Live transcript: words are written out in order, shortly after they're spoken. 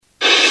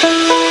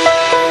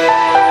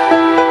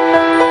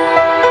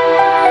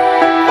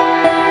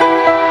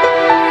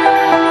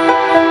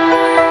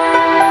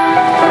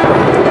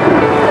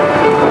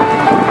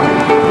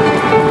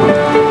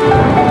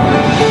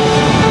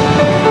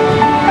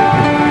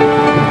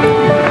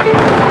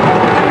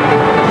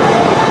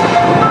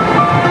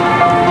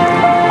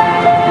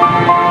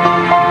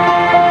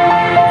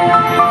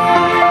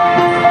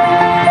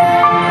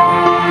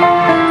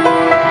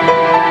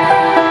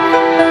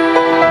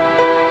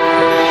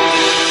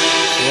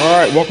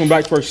right, welcome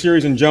back to our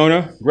series in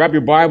Jonah. Grab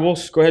your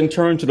Bibles. Go ahead and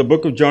turn to the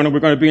book of Jonah. We're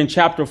going to be in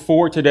chapter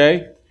 4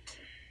 today.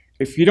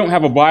 If you don't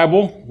have a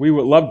Bible, we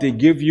would love to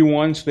give you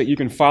one so that you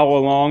can follow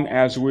along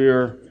as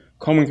we're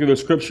combing through the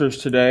scriptures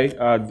today.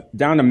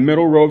 Down the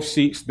middle row of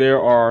seats, there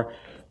are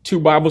 2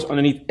 Bibles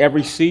underneath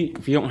every seat.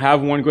 If you don't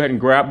have one, go ahead and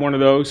grab one of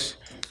those.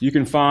 You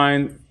can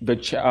find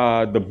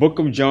the book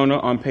of Jonah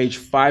on page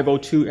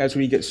 502 as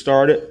we get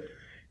started.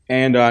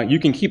 And you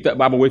can keep that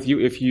Bible with you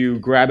if you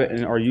grab it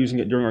and are using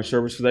it during our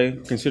service today.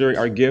 Consider it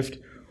our gift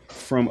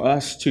from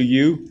us to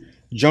you.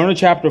 Jonah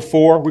chapter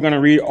 4, we're going to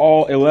read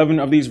all 11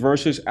 of these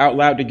verses out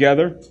loud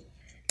together.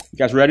 You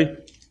guys ready?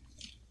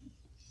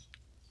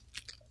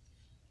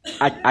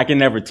 I can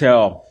never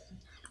tell,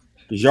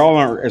 because y'all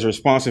aren't as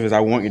responsive as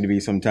I want you to be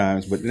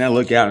sometimes. But then I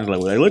look out and it's like,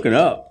 well, they're looking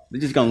up. They're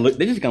just gonna look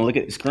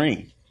at the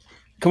screen.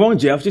 Come on,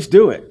 Jeff, just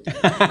do it.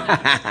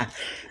 I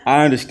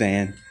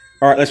understand.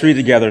 All right, let's read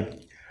together.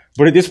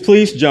 But it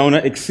displeased Jonah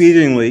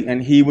exceedingly,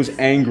 and he was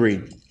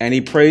angry. And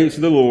he prayed to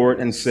the Lord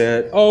and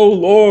said, "O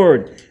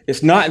Lord,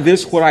 is not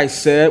this what I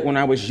said when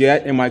I was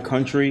yet in my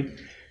country?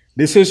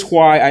 This is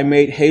why I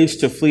made haste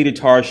to flee to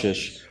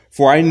Tarshish.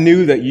 For I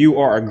knew that you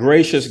are a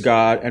gracious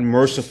God and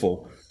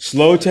merciful,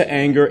 slow to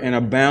anger and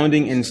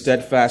abounding in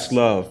steadfast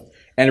love,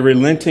 and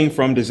relenting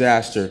from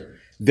disaster.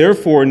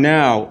 Therefore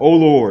now, O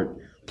Lord,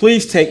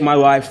 please take my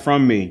life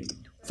from me,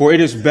 for it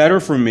is better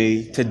for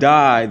me to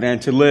die than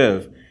to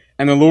live."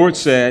 And the Lord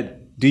said,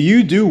 "Do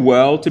you do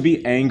well to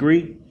be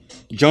angry?"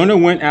 Jonah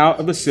went out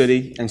of the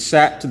city and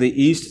sat to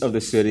the east of the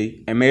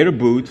city and made a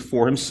booth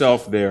for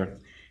himself there.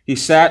 He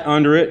sat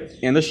under it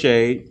in the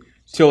shade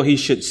till he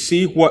should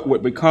see what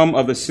would become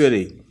of the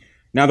city.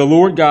 Now the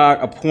Lord God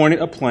appointed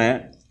a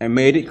plant and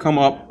made it come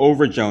up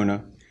over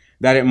Jonah,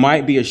 that it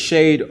might be a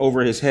shade over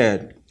his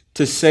head,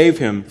 to save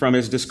him from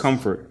his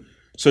discomfort.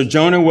 So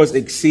Jonah was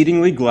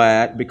exceedingly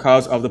glad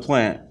because of the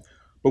plant.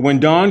 But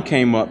when dawn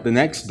came up the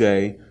next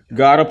day,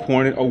 God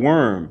appointed a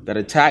worm that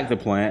attacked the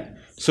plant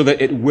so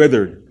that it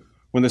withered.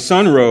 When the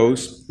sun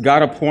rose,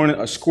 God appointed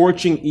a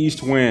scorching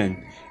east wind,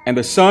 and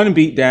the sun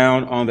beat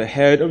down on the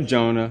head of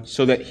Jonah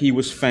so that he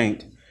was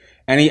faint.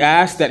 And he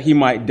asked that he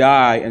might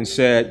die and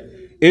said,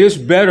 "It is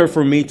better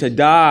for me to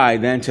die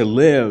than to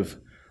live."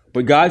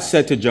 But God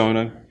said to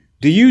Jonah,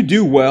 "Do you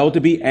do well to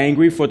be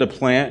angry for the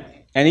plant?"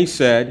 And he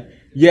said,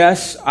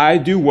 "Yes, I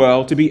do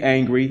well to be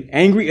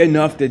angry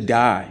enough to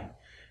die."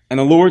 And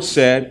the Lord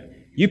said,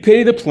 "You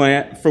pity the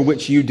plant for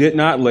which you did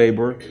not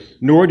labor,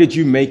 nor did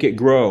you make it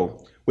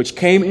grow, which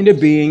came into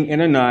being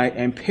in a night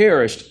and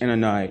perished in a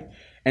night.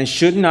 And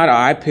should not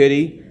I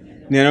pity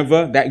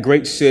Nineveh, that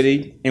great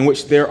city, in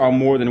which there are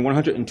more than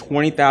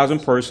 120,000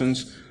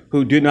 persons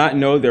who do not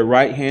know their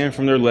right hand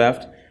from their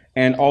left,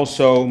 and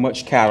also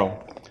much cattle?"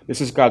 This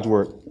is God's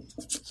word.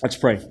 Let's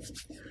pray.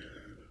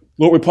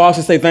 Lord, we pause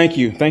to say thank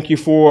you. Thank you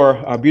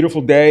for a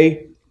beautiful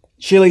day,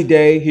 chilly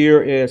day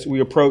here as we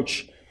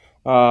approach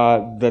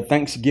the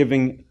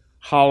Thanksgiving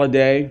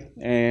holiday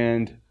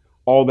and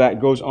all that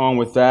goes on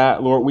with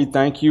that. Lord, we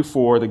thank you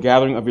for the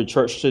gathering of your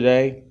church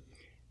today.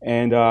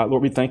 And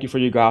Lord, we thank you for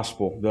your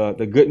gospel,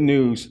 the good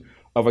news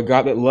of a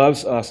God that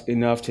loves us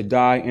enough to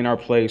die in our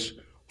place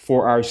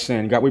for our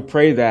sin. God, we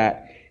pray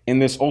that in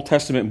this Old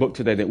Testament book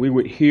today, that we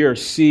would hear,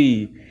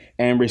 see,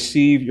 and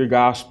receive your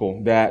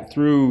gospel, that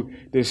through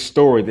this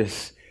story,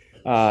 this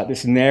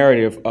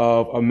narrative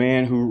of a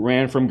man who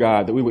ran from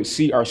God, that we would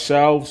see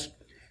ourselves,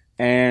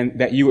 and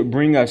that you would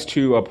bring us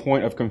to a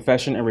point of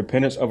confession and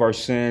repentance of our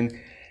sin.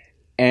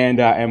 And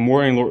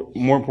more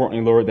importantly,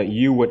 Lord, that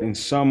you would in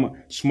some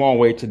small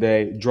way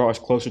today draw us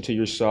closer to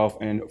yourself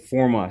and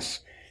form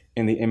us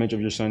in the image of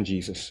your Son,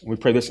 Jesus. We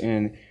pray this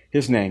in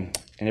his name.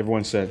 And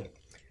everyone said,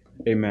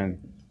 amen.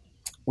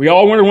 We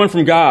all want to run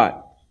from God.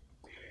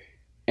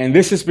 And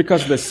this is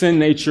because of the sin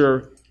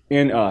nature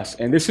in us.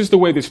 And this is the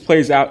way this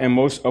plays out in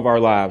most of our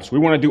lives. We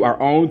want to do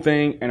our own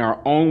thing in our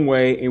own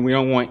way, and we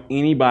don't want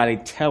anybody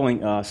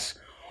telling us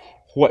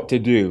what to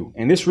do.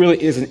 And this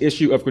really is an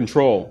issue of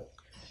control.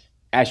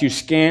 As you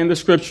scan the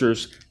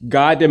scriptures,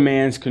 God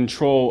demands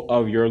control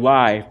of your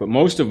life, but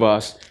most of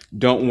us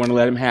don't want to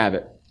let him have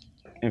it.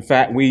 In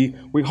fact, we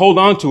hold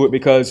on to it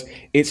because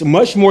it's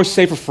much more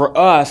safer for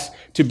us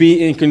to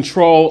be in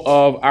control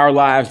of our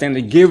lives than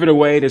to give it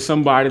away to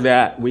somebody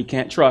that we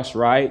can't trust,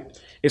 right?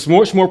 It's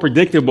much more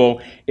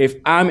predictable if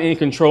I'm in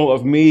control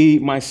of me,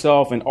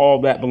 myself, and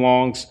all that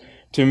belongs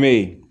to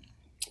me.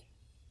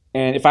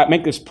 And if I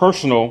make this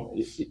personal,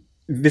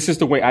 this is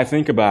the way I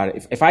think about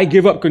it. If I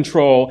give up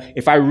control,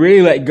 if I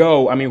really let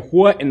go,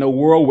 what in the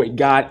world would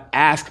God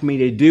ask me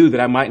to do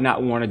that I might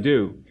not want to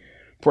do?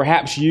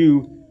 Perhaps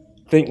you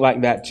think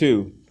like that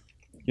too.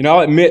 I'll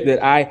admit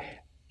that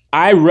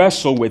I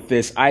wrestle with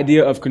this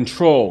idea of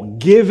control,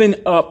 giving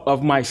up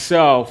of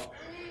myself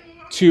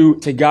to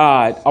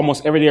God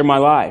almost every day of my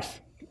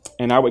life.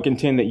 And I would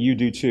contend that you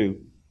do too.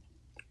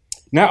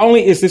 Not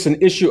only is this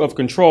an issue of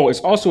control,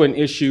 it's also an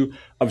issue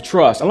of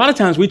trust. A lot of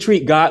times we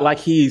treat God like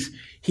he's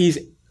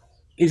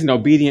an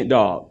obedient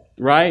dog,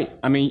 right?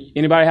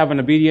 Anybody have an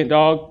obedient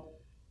dog?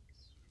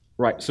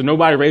 Right. So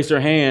nobody raised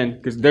their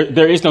hand because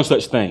there is no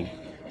such thing.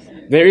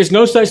 There is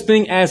no such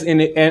thing as an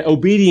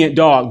obedient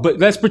dog. But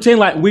let's pretend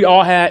like we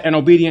all had an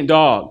obedient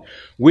dog.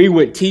 We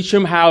would teach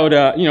him how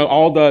to,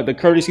 all the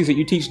courtesies that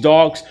you teach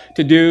dogs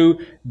to do.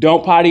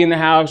 Don't potty in the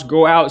house.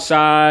 Go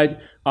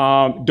outside.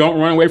 Don't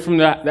run away from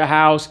the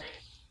house.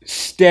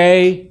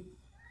 Stay.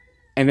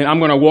 And then I'm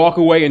going to walk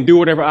away and do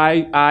whatever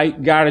I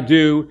got to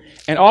do.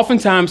 And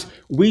oftentimes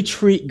we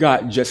treat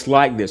God just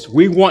like this.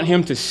 We want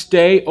him to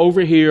stay over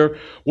here.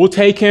 We'll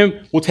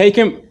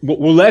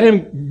let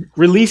him,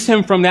 release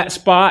him from that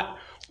spot.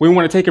 We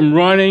want to take him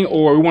running,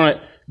 or we want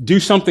to do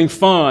something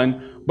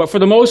fun. But for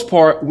the most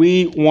part,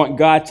 we want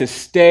God to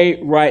stay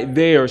right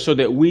there so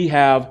that we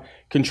have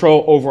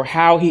control over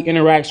how he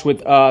interacts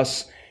with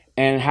us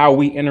and how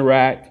we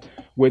interact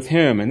with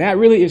him. And that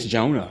really is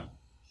Jonah.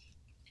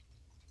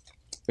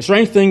 The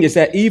strange thing is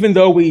that even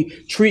though we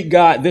treat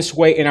God this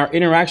way in our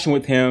interaction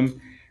with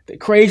him, the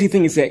crazy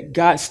thing is that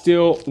God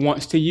still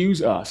wants to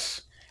use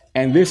us.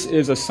 And this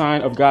is a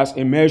sign of God's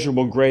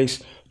immeasurable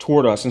grace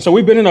toward us. And so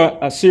we've been in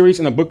a series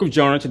in the book of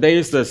Jonah. Today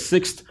is the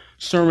 6th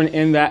sermon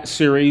in that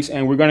series,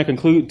 and we're going to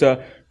conclude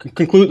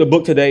the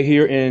book today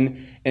here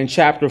in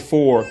chapter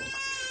 4.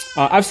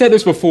 I've said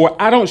this before.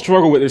 I don't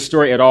struggle with this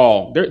story at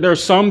all. There are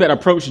some that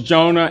approach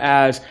Jonah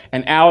as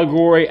an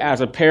allegory,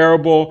 as a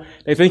parable.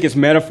 They think it's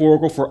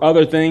metaphorical for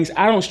other things.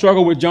 I don't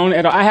struggle with Jonah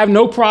at all. I have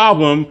no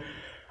problem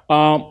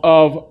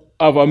of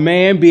a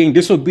man being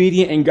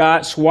disobedient and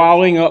God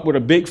swallowing up with a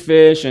big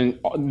fish and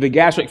the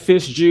gastric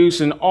fish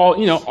juice and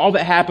all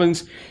that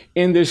happens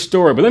in this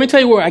story. But let me tell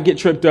you where I get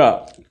tripped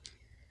up.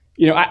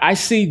 I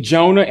see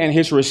Jonah and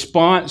his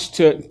response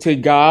to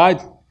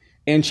God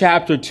in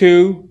chapter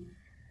 2.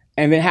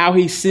 And then how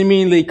he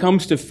seemingly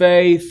comes to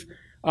faith,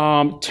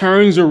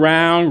 turns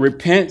around,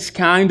 repents,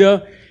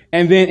 kinda.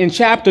 And then in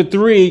chapter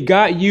 3,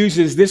 God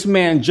uses this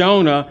man,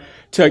 Jonah,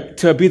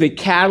 to be the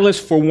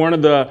catalyst for one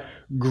of the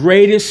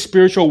greatest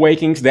spiritual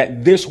awakenings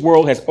that this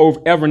world has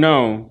ever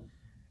known.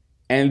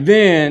 And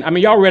then,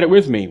 y'all read it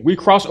with me. We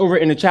cross over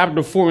into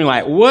chapter 4 and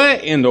like,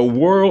 what in the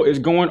world is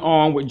going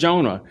on with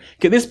Jonah?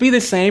 Could this be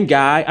the same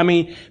guy?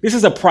 This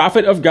is a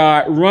prophet of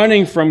God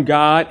running from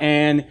God,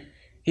 and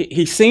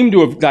he seemed to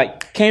have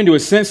came to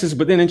his senses,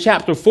 but then in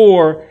chapter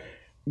 4,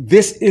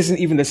 this isn't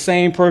even the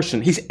same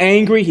person. He's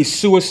angry. He's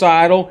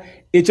suicidal.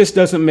 It just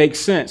doesn't make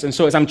sense. And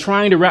so as I'm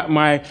trying to wrap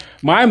my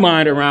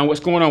mind around what's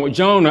going on with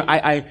Jonah,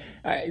 I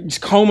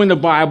just combing the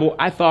Bible,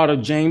 I thought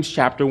of James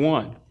chapter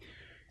 1.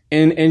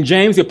 And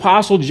James, the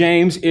apostle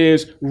James,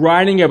 is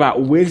writing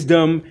about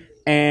wisdom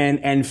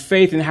and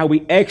faith and how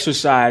we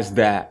exercise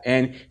that.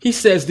 And he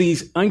says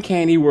these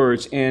uncanny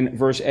words in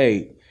verse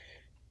 8.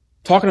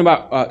 Talking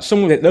about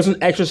someone that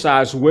doesn't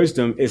exercise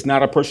wisdom is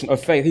not a person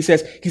of faith. He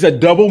says he's a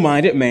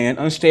double-minded man,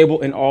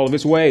 unstable in all of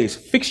his ways.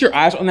 Fix your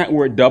eyes on that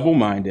word,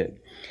 double-minded.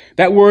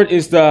 That word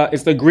is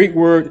the Greek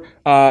word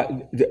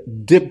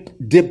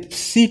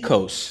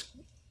dipsikos.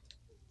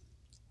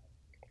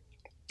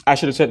 I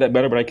should have said that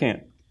better, but I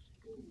can't.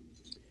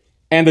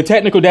 And the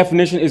technical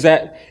definition is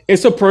that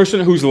it's a person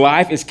whose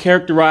life is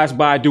characterized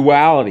by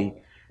duality,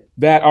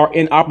 that are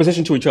in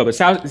opposition to each other.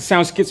 It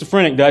sounds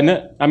schizophrenic, doesn't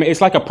it?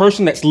 It's like a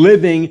person that's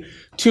living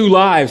two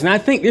lives. And I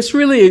think this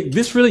really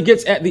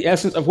gets at the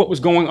essence of what was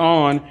going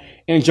on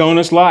in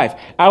Jonah's life.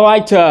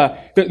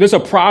 There's a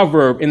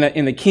proverb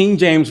in the King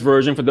James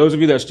version. For those of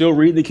you that still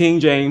read the King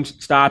James,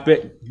 stop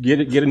it, get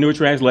a newer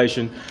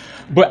translation.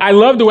 But I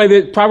love the way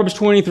that Proverbs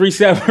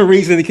 23:7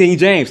 reads in the King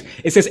James.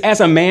 It says, as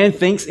a man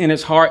thinks in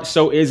his heart,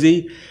 so is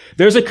he.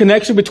 There's a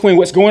connection between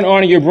what's going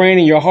on in your brain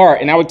and your heart.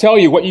 And I would tell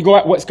you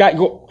what's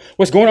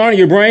going on in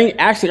your brain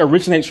actually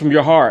originates from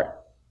your heart.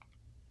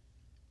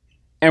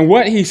 And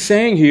what he's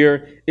saying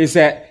here is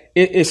that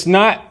it's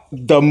not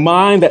the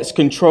mind that's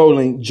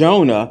controlling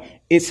Jonah.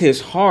 It's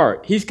his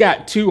heart. He's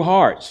got two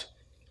hearts.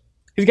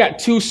 He's got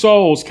two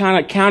souls kind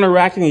of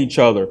counteracting each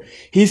other.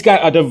 He's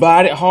got a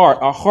divided heart,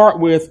 a heart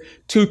with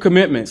two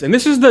commitments. And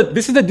this is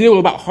the deal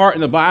about heart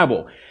in the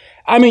Bible.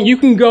 You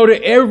can go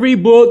to every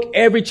book,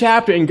 every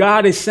chapter, and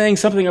God is saying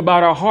something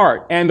about our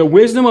heart. And the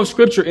wisdom of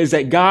Scripture is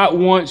that God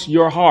wants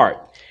your heart.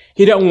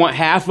 He doesn't want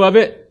half of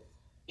it.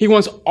 He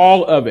wants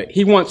all of it.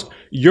 He wants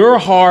your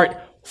heart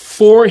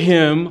for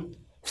him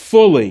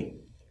fully.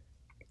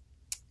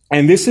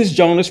 And this is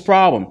Jonah's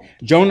problem.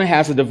 Jonah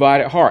has a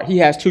divided heart. He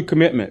has two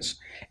commitments.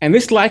 And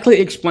this likely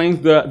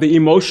explains the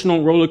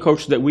emotional roller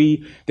coaster that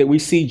we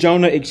see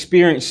Jonah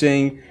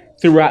experiencing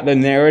throughout the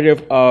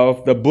narrative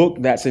of the book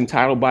that's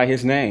entitled by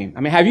his name.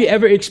 Have you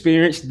ever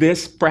experienced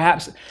this?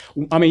 Perhaps,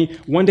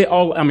 one day,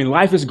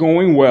 life is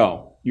going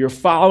well. You're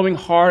following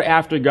hard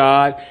after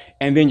God,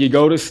 and then you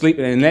go to sleep,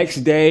 and the next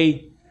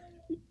day,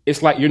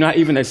 it's like you're not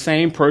even the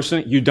same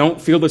person. You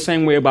don't feel the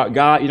same way about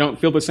God. You don't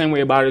feel the same way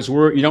about his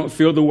word. You don't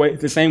feel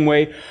the same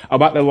way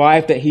about the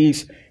life that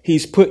he's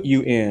put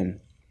you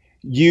in.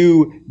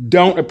 You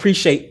don't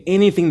appreciate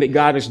anything that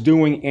God is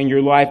doing in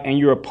your life, and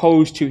you're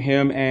opposed to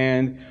him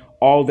and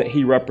all that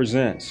he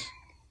represents.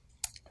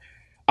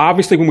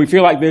 Obviously, when we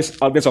feel like this,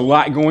 there's a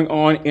lot going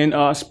on in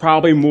us,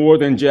 probably more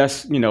than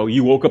just,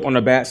 you woke up on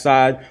the bad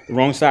side, the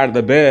wrong side of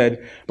the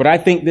bed. But I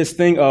think this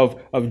thing of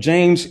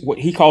James, what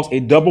he calls a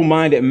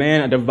double-minded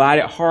man, a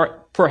divided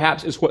heart,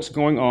 perhaps is what's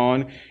going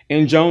on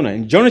in Jonah.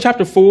 In Jonah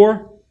chapter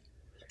 4,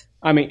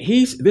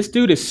 this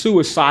dude is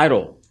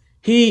suicidal.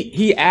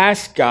 He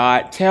asks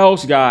God,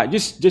 tells God,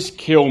 just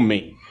kill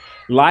me.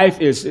 Life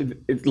is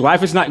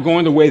not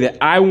going the way that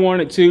I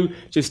want it to.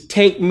 Just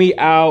take me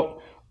out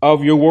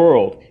of your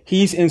world.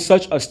 He's in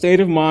such a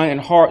state of mind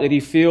and heart that he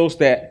feels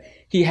that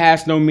he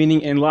has no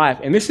meaning in life.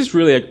 And this is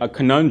really a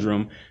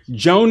conundrum.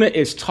 Jonah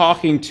is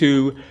talking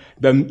to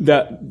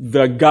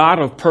the God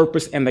of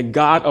purpose and the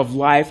God of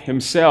life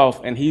himself.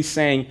 And he's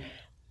saying,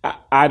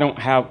 I don't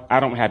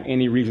have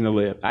any reason to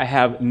live. I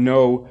have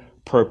no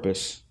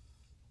purpose.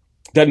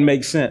 Doesn't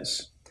make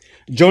sense.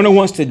 Jonah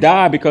wants to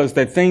die because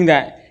the thing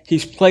that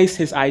he's placed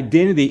his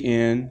identity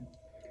in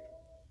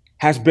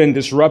has been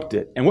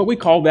disrupted. And what we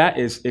call that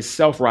is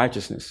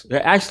self-righteousness.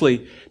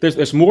 Actually,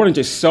 there's more than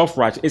just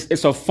self-righteousness.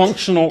 It's a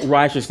functional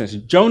righteousness.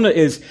 Jonah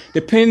is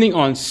depending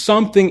on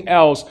something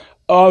else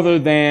other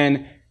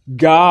than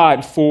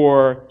God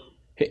for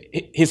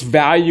his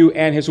value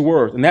and his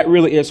worth. And that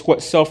really is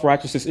what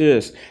self-righteousness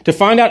is. To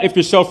find out if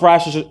you're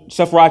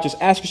self-righteous,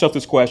 ask yourself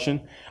this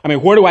question.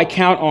 Where do I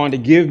count on to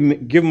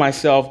give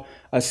myself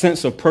a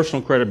sense of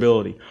personal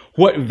credibility?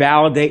 What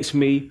validates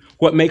me?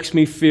 What makes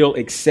me feel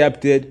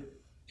accepted?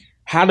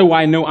 How do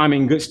I know I'm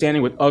in good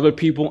standing with other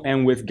people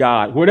and with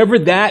God? Whatever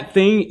that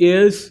thing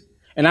is,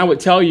 and I would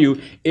tell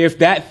you, if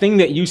that thing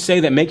that you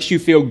say that makes you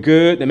feel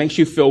good, that makes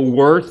you feel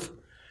worth,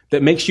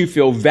 that makes you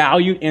feel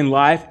valued in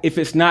life, if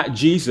it's not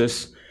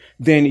Jesus,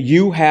 then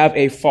you have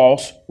a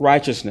false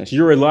righteousness.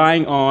 You're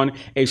relying on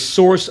a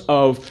source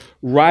of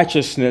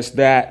righteousness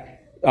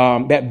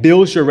that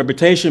builds your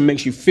reputation,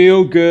 makes you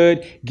feel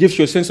good, gives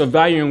you a sense of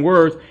value and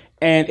worth,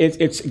 and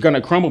it's going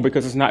to crumble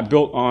because it's not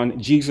built on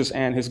Jesus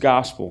and his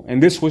gospel.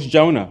 And this was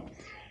Jonah.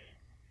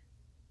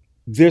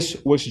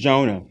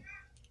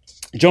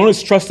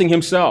 Jonah's trusting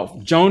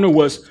himself. Jonah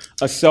was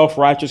a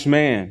self-righteous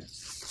man.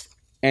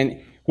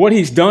 And what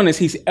he's done is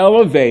he's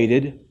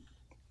elevated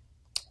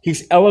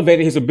his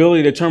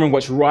ability to determine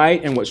what's right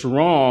and what's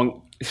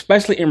wrong,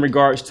 especially in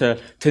regards to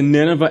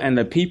Nineveh and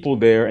the people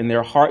there and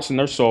their hearts and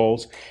their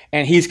souls.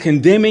 And he's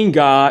condemning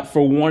God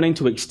for wanting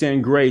to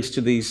extend grace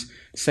to these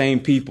same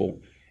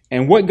people.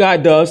 And what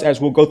God does,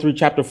 as we'll go through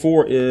chapter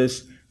 4,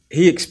 is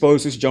he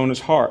exposes Jonah's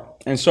heart.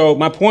 And so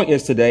my point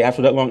is today,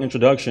 after that long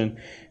introduction,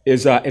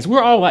 is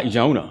we're all like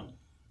Jonah.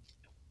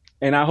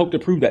 And I hope to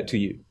prove that to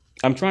you.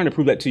 I'm trying to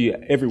prove that to you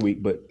every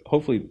week, but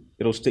hopefully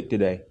it'll stick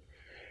today.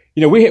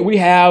 We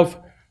have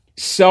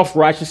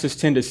self-righteousness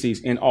tendencies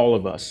in all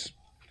of us.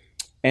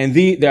 And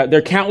there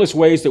are countless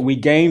ways that we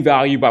gain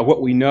value by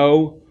what we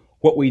know,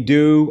 what we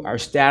do, our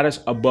status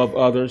above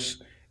others.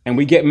 And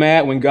we get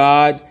mad when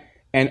God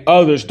and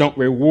others don't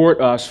reward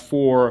us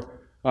for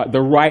the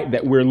right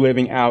that we're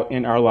living out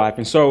in our life.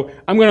 And so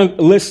I'm going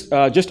to list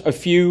just a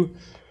few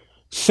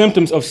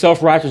symptoms of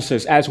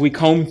self-righteousness as we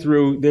comb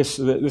through this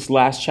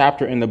last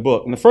chapter in the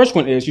book. And the first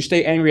one is you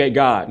stay angry at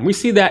God. And we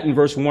see that in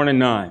verse 1 and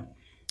 9.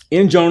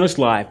 In Jonah's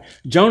life,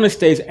 Jonah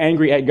stays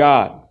angry at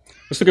God.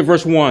 Let's look at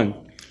verse 1.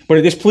 But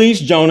it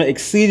displeased Jonah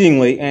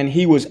exceedingly, and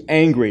he was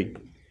angry.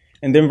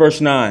 And then verse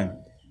 9.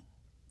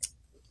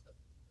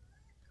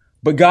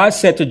 But God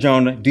said to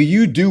Jonah, do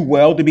you do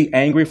well to be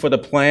angry for the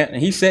plant?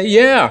 And he said,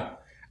 yeah,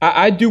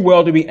 I do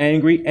well to be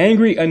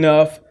angry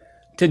enough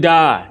to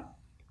die.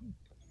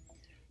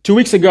 2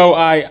 weeks ago,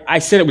 I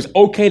said it was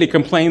okay to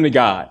complain to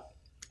God.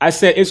 I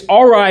said, it's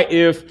all right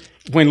if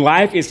when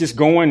life is just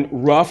going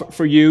rough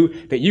for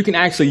you, that you can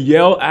actually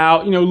yell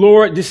out,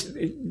 Lord, just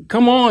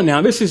come on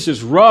now. This is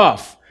just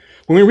rough.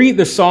 When we read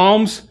the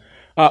Psalms,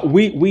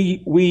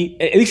 we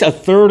at least a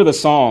third of the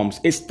Psalms,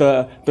 it's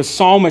the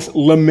psalmist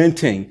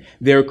lamenting.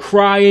 They're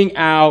crying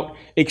out,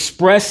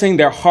 expressing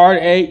their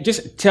heartache,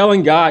 just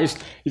telling God,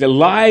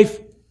 life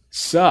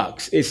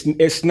sucks.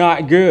 It's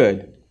not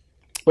good.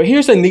 But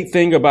here's the neat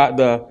thing about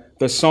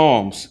the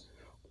Psalms.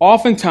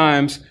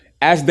 Oftentimes,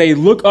 as they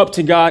look up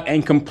to God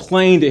and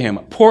complain to him,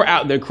 pour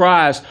out their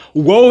cries,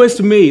 woe is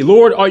to me.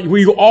 Lord, will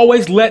you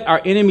always let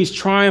our enemies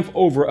triumph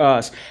over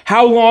us?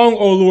 How long,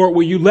 O Lord,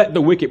 will you let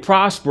the wicked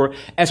prosper?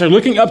 As they're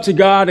looking up to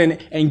God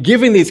and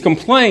giving these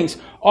complaints,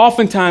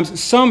 oftentimes,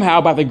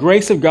 somehow, by the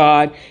grace of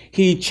God,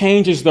 he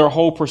changes their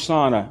whole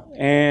persona,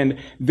 and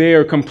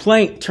their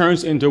complaint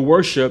turns into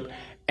worship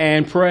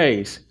and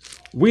praise.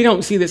 We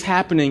don't see this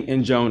happening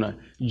in Jonah.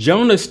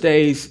 Jonah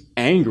stays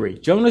angry.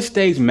 Jonah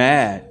stays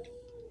mad.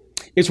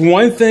 It's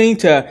one thing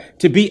to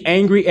be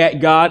angry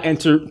at God and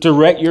to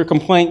direct your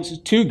complaints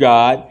to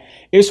God.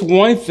 It's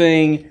one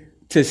thing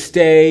to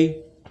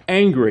stay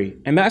angry.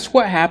 And that's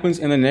what happens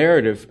in the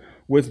narrative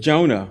with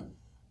Jonah.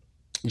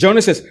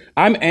 Jonah says,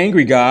 I'm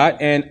angry, God,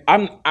 and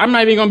I'm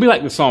not even going to be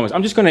like the psalmist.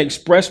 I'm just going to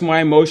express my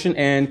emotion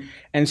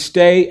and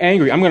stay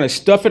angry. I'm going to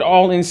stuff it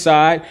all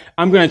inside.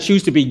 I'm going to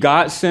choose to be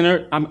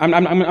God-centered. I'm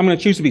going to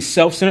choose to be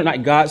self-centered,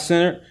 not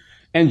God-centered.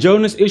 And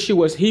Jonah's issue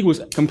was he was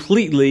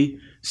completely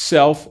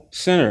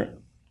self-centered.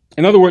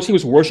 In other words, he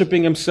was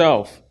worshiping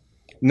himself,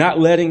 not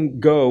letting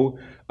go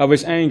of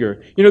his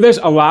anger. You know, there's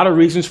a lot of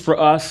reasons for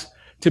us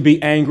to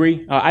be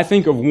angry. I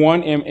think of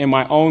one in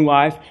my own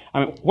life.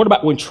 I mean, what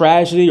about when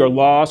tragedy or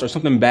loss or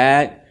something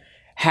bad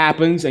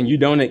happens and you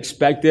don't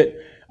expect it?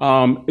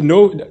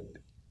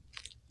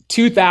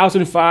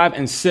 2005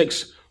 and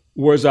 6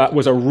 was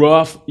a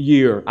rough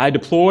year. I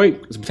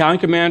deployed as a battalion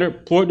commander,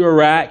 deployed to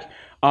Iraq.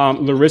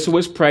 Larissa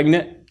was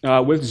pregnant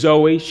with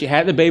Zoe. She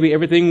had the baby.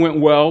 Everything went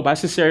well by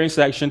cesarean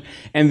section.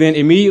 And then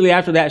immediately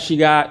after that, she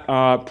got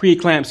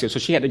preeclampsia. So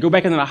she had to go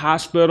back into the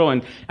hospital.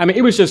 And I mean,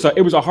 it was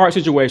a hard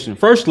situation.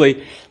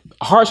 Firstly,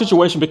 a hard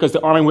situation because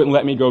the Army wouldn't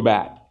let me go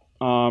back.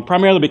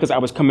 Primarily because I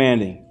was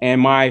commanding,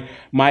 and my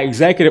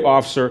executive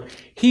officer,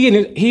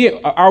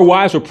 our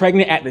wives were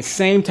pregnant at the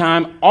same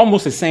time,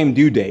 almost the same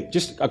due date,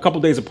 just a couple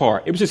days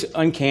apart. It was just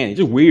uncanny,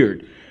 just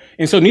weird.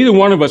 And so neither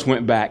one of us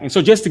went back. And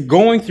so just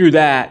going through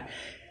that,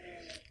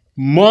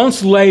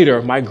 months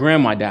later, my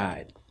grandma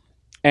died.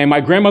 And my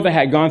grandmother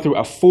had gone through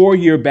a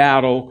 4-year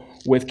battle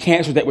with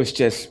cancer that was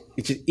just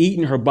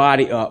eating her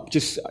body up,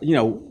 just,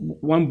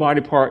 one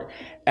body part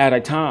at a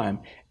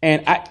time.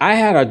 And I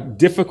had a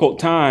difficult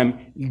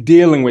time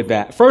dealing with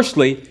that.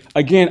 Firstly,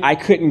 again, I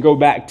couldn't go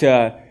back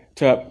to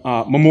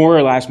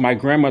memorialize my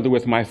grandmother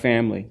with my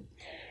family.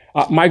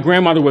 My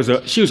grandmother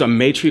she was a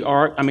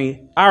matriarch. I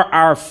mean,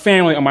 our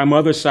family on my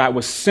mother's side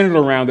was centered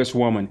around this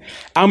woman.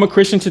 I'm a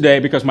Christian today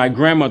because my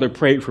grandmother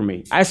prayed for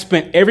me. I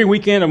spent every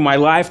weekend of my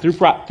life through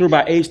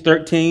about age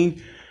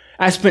 13.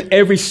 I spent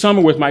every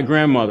summer with my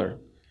grandmother.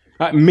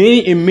 In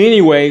many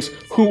ways,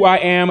 who I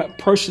am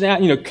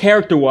personality,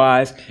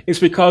 character-wise, is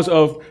because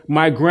of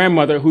my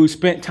grandmother who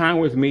spent time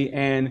with me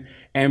and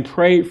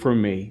prayed for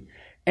me.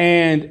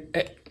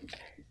 And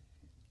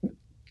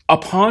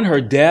upon her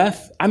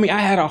death, I mean, I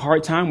had a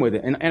hard time with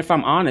it. And if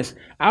I'm honest,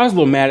 I was a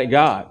little mad at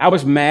God. I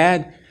was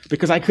mad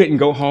because I couldn't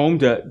go home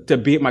to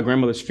be at my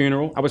grandmother's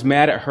funeral. I was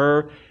mad at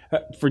her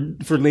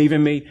for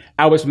leaving me.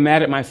 I was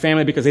mad at my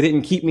family because they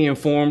didn't keep me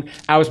informed.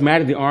 I was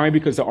mad at the Army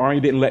because the Army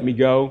didn't let me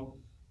go.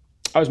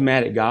 I was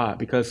mad at God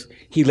because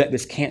he let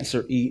this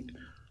cancer eat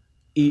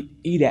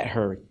at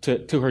her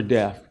to her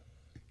death.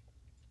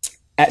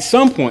 At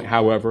some point,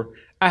 however,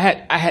 I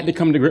had to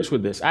come to grips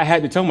with this. I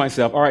had to tell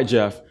myself, all right,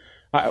 Jeff,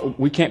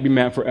 we can't be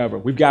mad forever.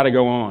 We've got to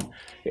go on.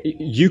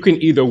 You can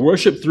either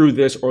worship through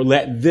this or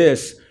let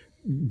this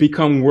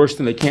become worse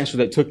than the cancer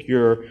that took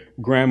your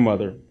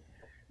grandmother.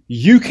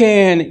 You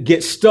can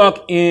get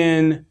stuck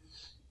in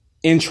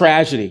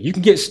tragedy. You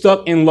can get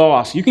stuck in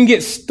loss. You can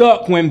get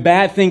stuck when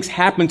bad things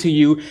happen to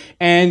you.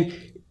 And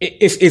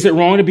is it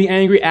wrong to be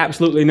angry?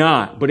 Absolutely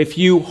not. But if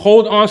you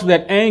hold on to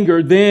that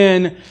anger,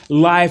 then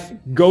life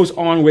goes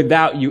on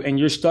without you and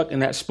you're stuck in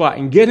that spot.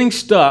 And getting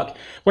stuck,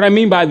 what I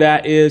mean by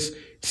that is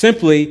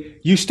simply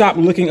you stop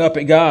looking up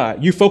at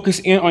God. You focus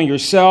in on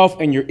yourself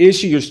and your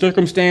issue, your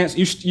circumstance.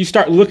 You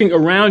start looking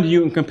around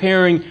you and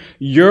comparing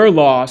your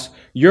loss,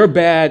 your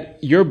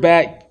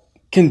bad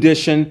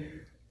condition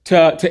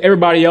to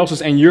everybody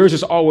else's, and yours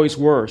is always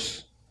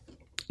worse.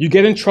 You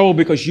get in trouble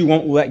because you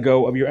won't let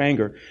go of your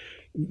anger.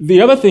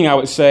 The other thing I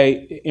would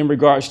say in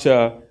regards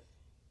to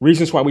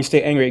reasons why we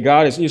stay angry at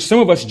God is some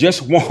of us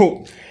just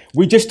won't.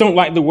 We just don't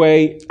like the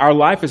way our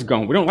life is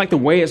going. We don't like the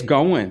way it's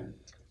going.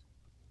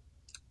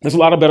 There's a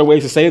lot of better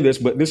ways to say this,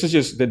 but this is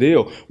just the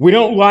deal. We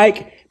don't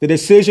like the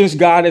decisions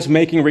God is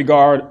making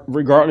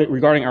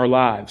regarding our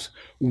lives.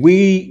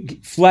 We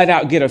flat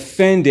out get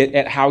offended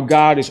at how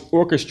God is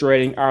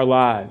orchestrating our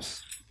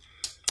lives.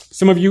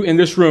 Some of you in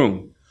this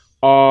room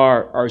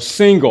are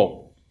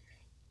single.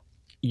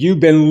 You've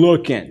been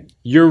looking.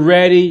 You're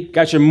ready,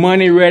 got your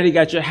money ready,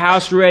 got your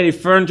house ready,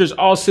 furniture's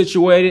all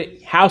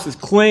situated, house is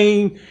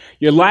clean,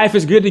 your life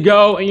is good to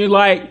go, and you're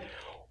like,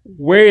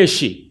 where is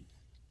she?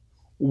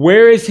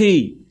 Where is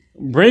he?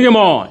 Bring him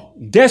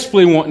on.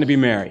 Desperately wanting to be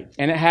married.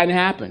 And it hadn't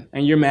happened.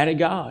 And you're mad at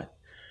God.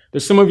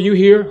 There's some of you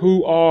here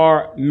who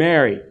are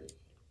married,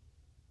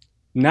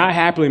 not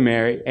happily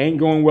married, ain't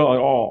going well at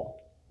all.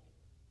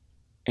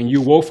 And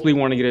you woefully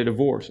want to get a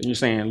divorce. And you're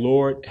saying,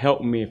 Lord,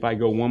 help me if I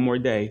go one more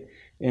day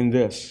in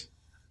this.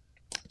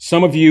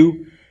 Some of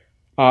you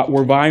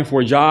were vying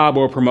for a job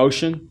or a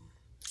promotion,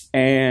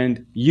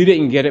 and you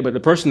didn't get it, but the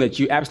person that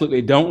you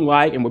absolutely don't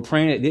like and were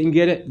praying that didn't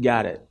get it,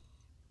 got it.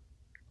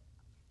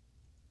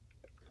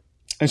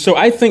 And so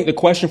I think the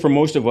question for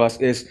most of us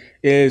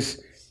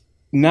is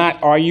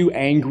not, are you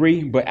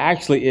angry? But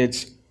actually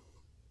it's,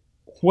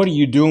 what are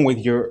you doing with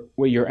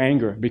your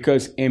anger?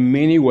 Because in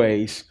many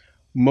ways,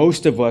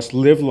 most of us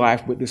live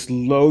life with this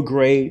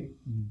low-grade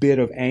bit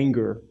of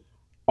anger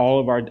all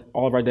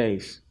of our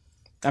days.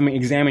 I mean,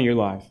 examine your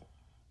life.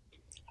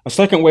 A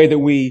second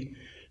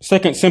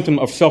symptom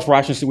of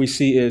self-righteousness that we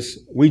see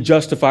is we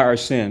justify our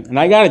sin. And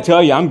I got to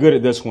tell you, I'm good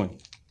at this one.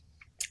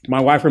 My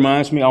wife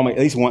reminds me at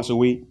least once a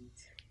week.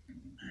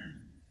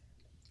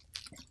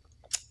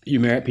 You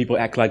married people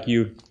act like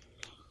you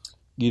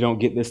don't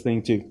get this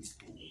thing too.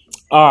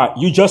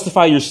 You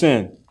justify your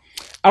sin.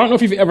 I don't know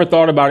if you've ever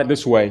thought about it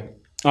this way.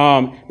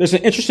 There's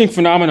an interesting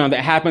phenomenon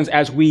that happens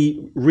as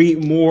we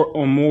read more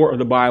and more of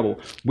the Bible.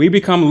 We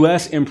become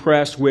less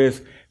impressed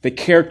with the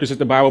characters that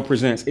the Bible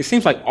presents. It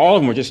seems like all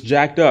of them are just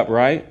jacked up,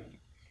 right?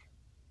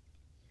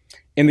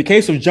 In the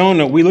case of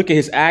Jonah, we look at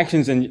his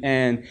actions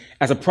and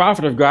as a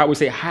prophet of God, we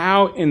say,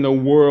 how in the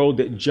world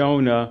did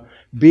Jonah,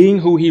 being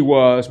who he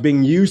was,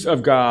 being used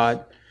of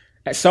God,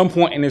 at some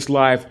point in his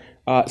life,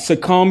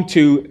 succumb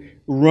to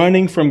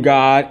running from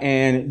God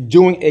and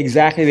doing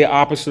exactly the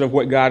opposite of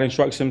what God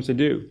instructs him to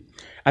do?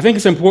 I think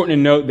it's important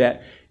to note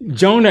that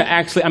Jonah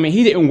actually,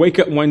 he didn't wake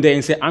up one day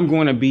and say, I'm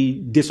going to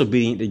be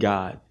disobedient to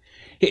God.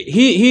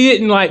 He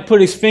didn't put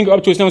his finger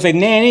up to his nose and say,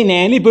 nanny,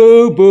 nanny,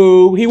 boo,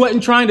 boo. He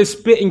wasn't trying to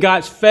spit in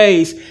God's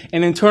face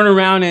and then turn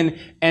around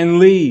and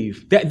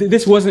leave.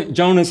 This wasn't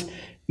Jonah's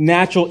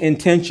natural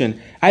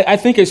intention. I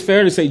think it's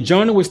fair to say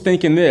Jonah was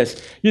thinking this.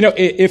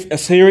 If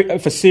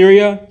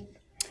Assyria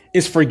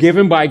is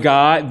forgiven by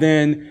God,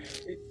 then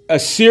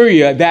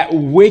Assyria, that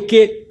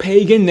wicked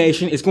pagan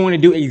nation, is going to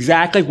do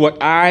exactly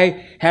what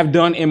I have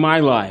done in my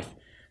life.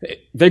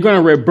 They're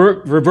going to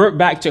revert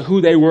back to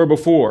who they were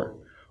before.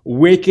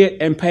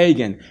 Wicked and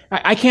pagan.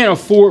 I can't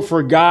afford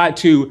for God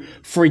to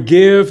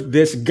forgive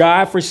this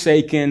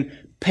God-forsaken,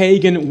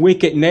 pagan,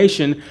 wicked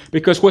nation,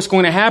 because what's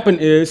going to happen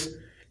is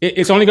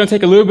it's only going to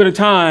take a little bit of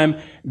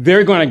time.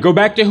 They're going to go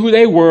back to who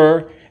they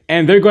were,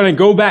 and they're going to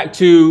go back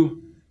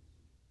to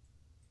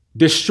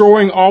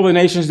destroying all the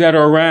nations that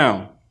are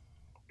around.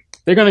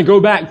 They're going to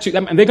go back to,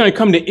 they're going to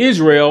come to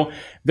Israel.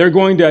 They're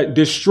going to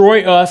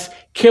destroy us,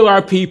 kill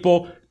our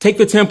people, take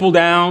the temple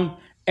down,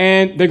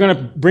 and they're going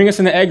to bring us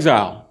into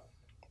exile.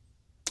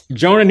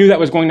 Jonah knew that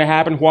was going to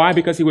happen. Why?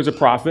 Because he was a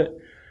prophet.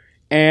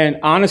 And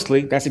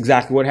honestly, that's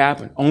exactly what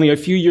happened. Only a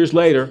few years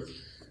later,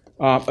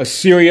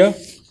 Assyria,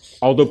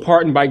 although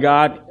pardoned by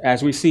God,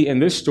 as we see in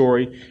this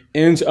story,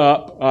 ends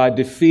up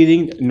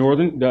defeating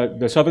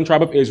the southern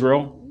tribe of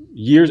Israel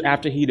years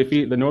after he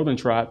defeated the northern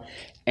tribe.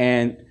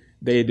 And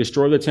they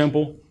destroy the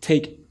temple,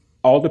 take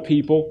all the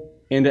people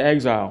into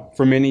exile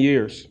for many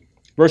years.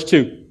 Verse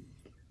 2.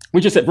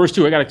 We just said verse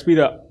 2. I got to speed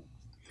up.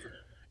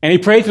 And he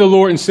prayed to the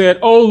Lord and said,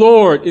 "O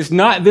Lord, is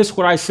not this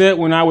what I said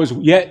when I was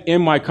yet in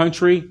my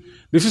country?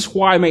 This is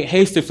why I made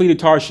haste to flee to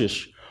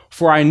Tarshish.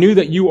 For I knew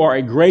that you are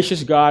a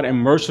gracious God and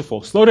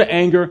merciful, slow to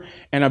anger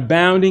and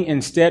abounding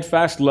in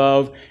steadfast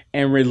love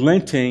and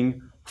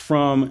relenting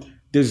from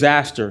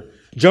disaster."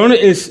 Jonah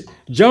is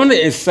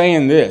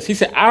saying this. He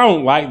said, I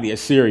don't like the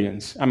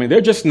Assyrians.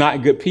 They're just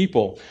not good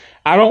people.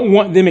 I don't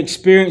want them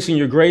experiencing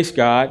your grace,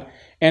 God.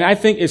 And I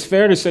think it's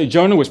fair to say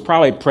Jonah was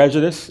probably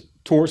prejudiced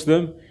towards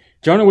them.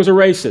 Jonah was a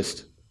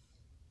racist.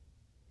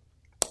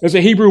 There's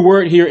a Hebrew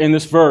word here in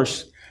this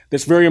verse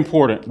that's very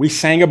important. We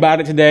sang about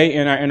it today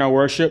in our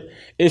worship.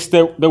 It's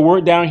the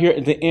word down here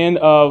at the end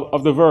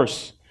of the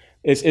verse.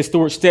 It's the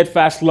word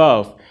steadfast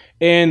love.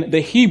 In the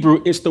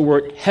Hebrew, it's the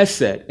word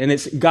hesed, and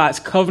it's God's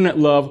covenant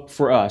love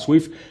for us.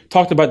 We've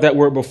talked about that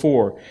word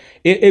before.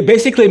 It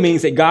basically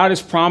means that God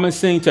is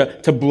promising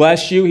to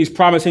bless you. He's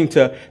promising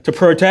to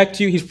protect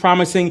you. He's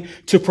promising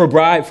to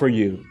provide for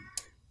you.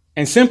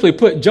 And simply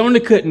put,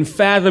 Jonah couldn't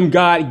fathom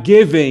God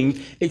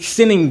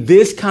extending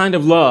this kind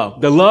of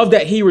love, the love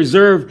that he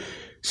reserved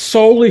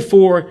solely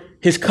for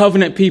his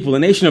covenant people, the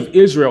nation of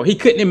Israel. He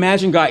couldn't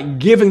imagine God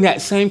giving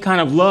that same kind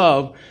of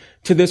love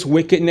to this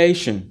wicked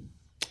nation,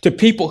 to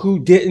people who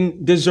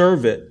didn't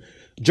deserve it.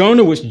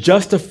 Jonah was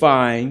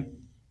justifying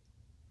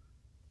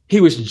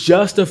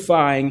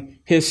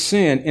his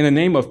sin in the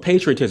name of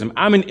patriotism.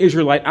 I'm an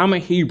Israelite. I'm a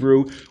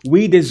Hebrew.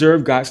 We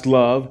deserve God's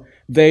love.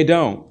 They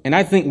don't. And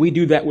I think we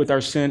do that with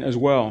our sin as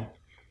well.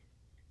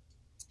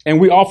 And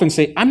we often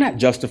say, I'm not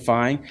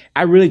justifying.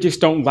 I really just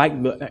don't like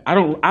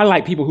I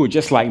like people who are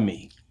just like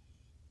me.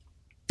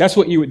 That's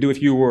what you would do if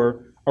you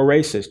were a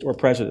racist or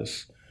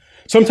prejudiced.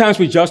 Sometimes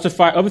we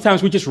justify, other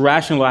times we just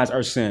rationalize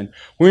our sin.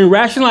 When we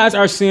rationalize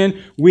our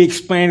sin, we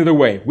explain it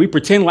away. We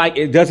pretend like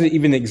it doesn't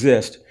even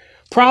exist.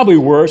 Probably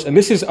worse, and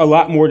this is a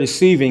lot more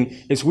deceiving,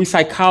 is we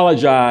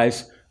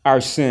psychologize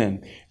our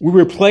sin. We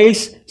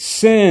replace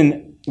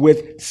sin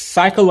with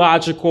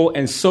psychological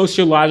and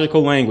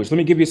sociological language. Let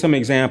me give you some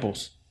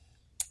examples.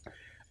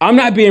 I'm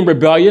not being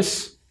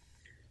rebellious.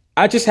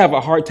 I just have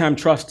a hard time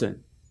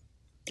trusting.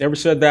 Ever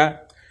said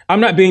that? I'm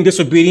not being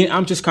disobedient.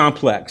 I'm just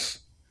complex.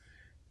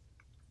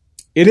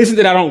 It isn't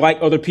that I don't like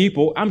other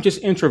people. I'm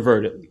just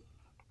introverted.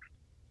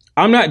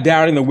 I'm not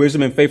doubting the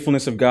wisdom and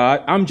faithfulness of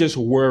God. I'm just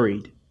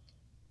worried.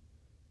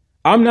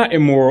 I'm not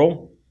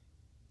immoral.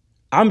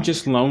 I'm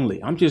just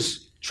lonely. I'm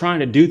just trying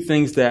to do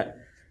things that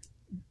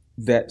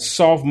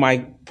solve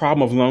my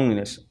problem of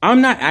loneliness.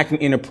 I'm not acting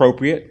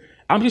inappropriate.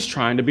 I'm just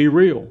trying to be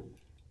real.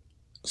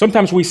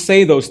 Sometimes we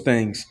say those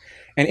things.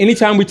 And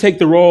anytime we take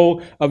the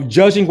role of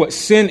judging what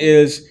sin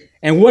is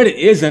and what it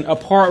isn't,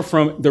 apart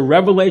from the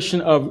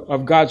revelation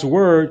of God's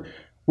word,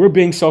 we're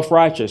being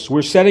self-righteous.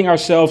 We're setting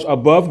ourselves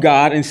above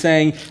God and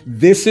saying,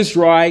 this is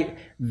right,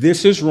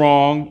 this is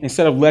wrong,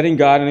 instead of letting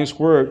God and his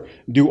word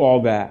do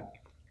all that.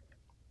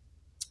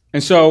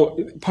 And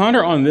so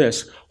ponder on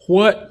this.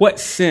 What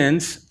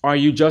sins are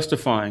you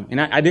justifying? And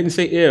I didn't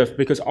say if,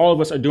 because all of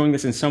us are doing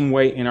this in some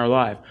way in our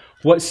life.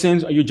 What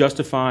sins are you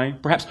justifying?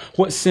 Perhaps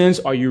what sins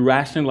are you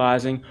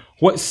rationalizing?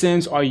 What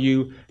sins are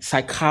you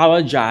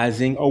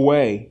psychologizing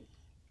away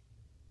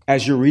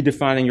as you're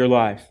redefining your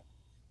life?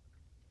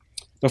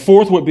 The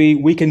fourth would be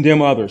we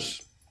condemn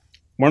others.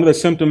 One of the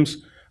symptoms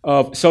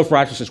of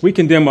self-righteousness, we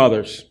condemn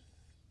others.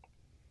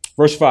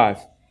 Verse 5.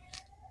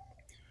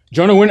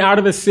 Jonah went out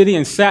of the city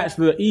and sat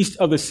to the east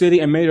of the city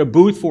and made a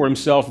booth for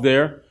himself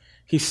there.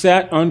 He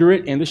sat under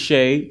it in the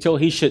shade till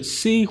he should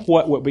see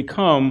what would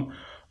become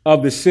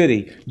of the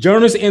city.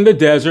 Jonah's in the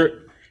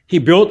desert. He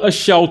built a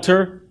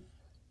shelter.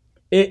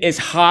 It is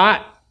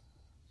hot.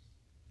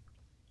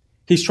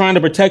 He's trying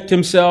to protect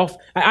himself.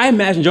 I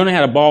imagine Jonah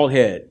had a bald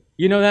head.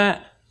 You know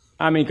that?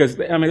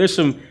 There's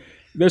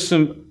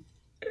some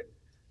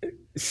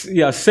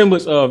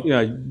semblance of,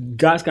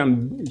 God's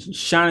kind of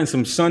shining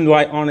some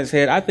sunlight on his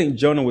head. I think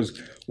Jonah was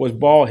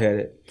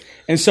bald-headed.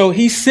 And so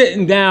he's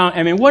sitting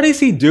down. What is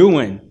he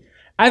doing?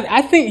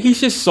 I think he's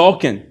just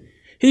sulking.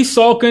 He's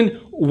sulking,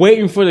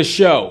 waiting for the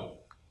show.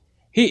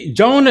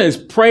 Jonah is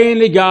praying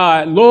to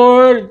God,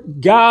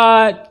 Lord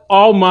God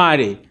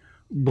Almighty,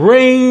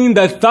 bring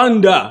the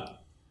thunder.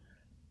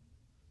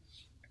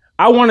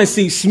 I want to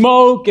see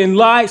smoke and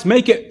lights,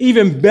 make it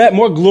even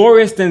more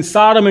glorious than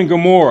Sodom and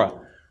Gomorrah.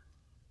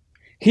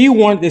 He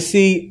wanted to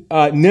see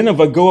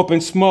Nineveh go up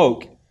in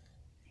smoke.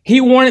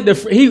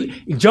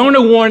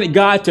 Jonah wanted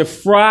God to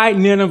fry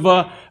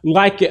Nineveh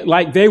like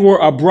they were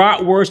a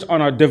bratwurst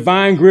on a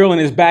divine grill in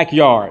his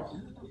backyard.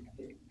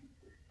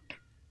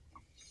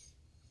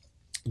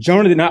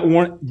 Jonah did not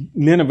want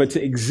Nineveh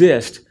to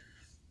exist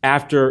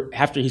after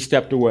he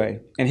stepped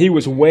away, and he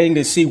was waiting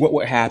to see what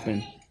would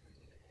happen.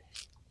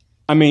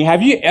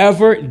 Have you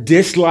ever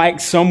disliked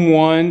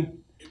someone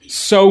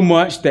so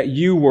much that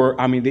you were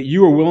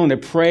willing to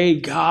pray,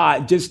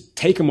 God, just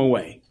take them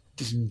away.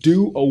 Just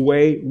do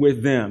away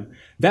with them.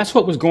 That's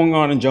what was going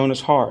on in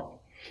Jonah's heart.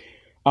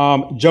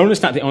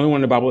 Jonah's not the only one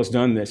in the Bible that's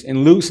done this.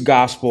 In Luke's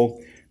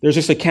gospel, there's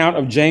this account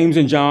of James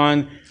and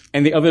John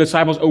and the other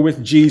disciples are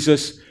with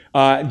Jesus.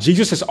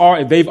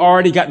 They've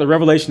already got the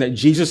revelation that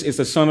Jesus is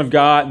the Son of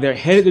God. They're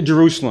headed to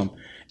Jerusalem,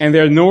 and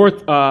they're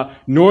north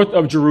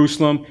of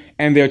Jerusalem,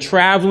 and they're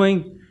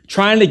traveling,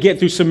 trying to get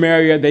through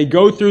Samaria. They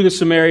go through the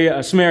Samaria.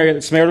 The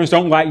Samaritans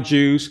don't like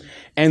Jews,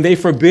 and they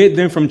forbid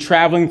them from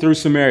traveling through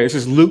Samaria. This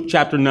is Luke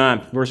chapter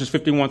 9, verses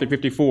 51 through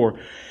 54.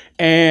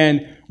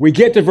 And we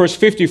get to verse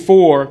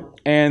 54,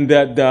 and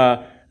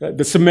the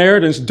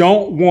Samaritans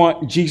don't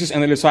want Jesus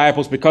and the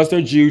disciples, because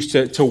they're Jews,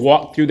 to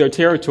walk through their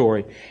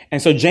territory.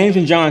 And so James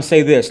and John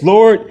say this,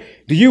 Lord,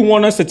 do you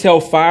want us to tell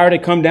fire to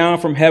come down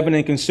from heaven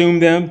and consume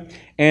them?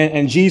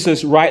 And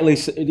Jesus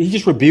he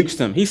just rebukes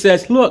them. He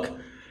says, look,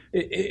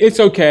 it's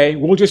okay.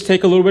 We'll just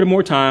take a little bit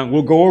more time.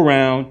 We'll go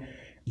around.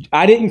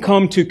 I didn't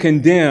come to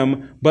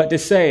condemn, but to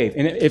save.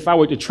 And if I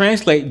were to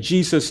translate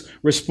Jesus'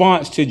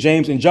 response to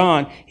James and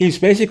John, he's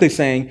basically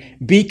saying,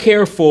 be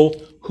careful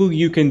who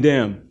you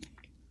condemn.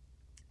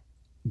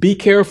 Be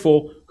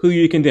careful who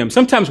you condemn.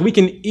 Sometimes we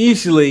can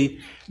easily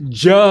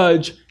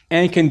judge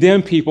and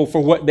condemn people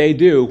for what they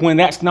do, when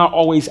that's not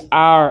always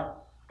our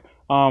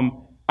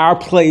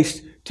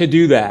place to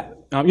do that.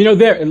 Let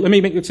me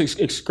make this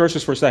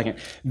excursus for a second.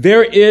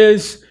 There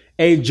is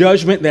a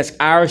judgment that's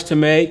ours to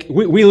make.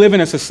 We live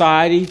in a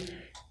society,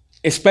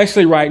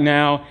 especially right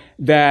now,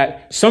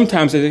 that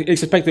sometimes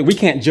it's expected we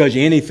can't judge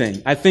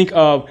anything. I think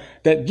of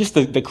that, just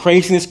the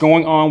craziness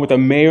going on with the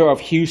mayor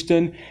of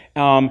Houston,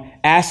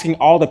 asking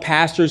all the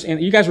pastors, and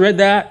you guys read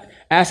that?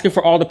 Asking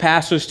for all the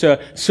pastors to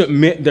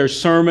submit their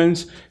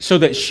sermons so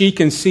that she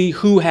can see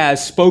who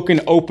has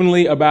spoken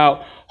openly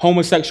about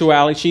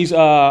homosexuality. She's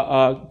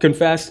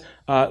confessed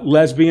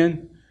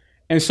lesbian.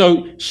 And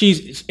so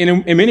she's,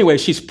 in many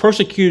ways, she's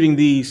persecuting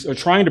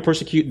trying to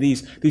persecute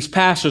these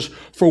pastors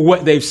for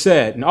what they've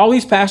said. And all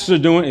these pastors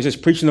are doing is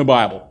just preaching the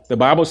Bible. The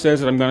Bible says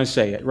that I'm going to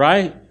say it,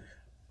 right?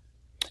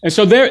 And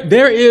so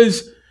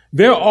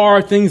there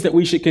are things that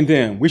we should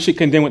condemn. We should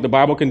condemn what the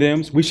Bible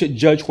condemns. We should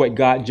judge what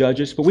God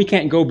judges, but we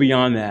can't go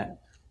beyond that.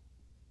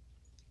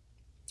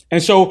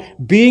 And so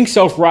being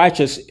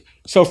self-righteous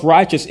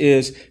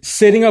is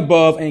sitting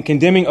above and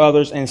condemning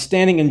others and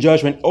standing in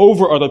judgment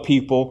over other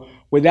people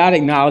without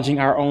acknowledging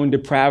our own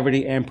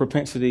depravity and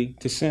propensity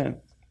to sin.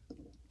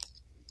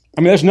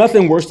 There's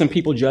nothing worse than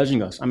people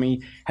judging us.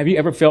 Have you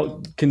ever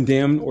felt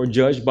condemned or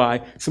judged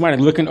by somebody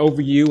looking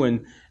over you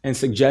and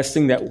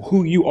suggesting that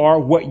who you are,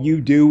 what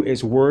you do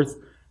is worth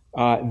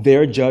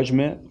their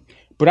judgment?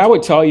 But I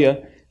would tell you,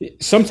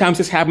 sometimes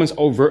this happens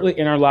overtly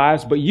in our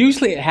lives, but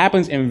usually it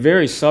happens in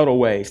very subtle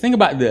ways. Think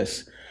about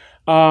this.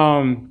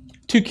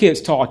 Two kids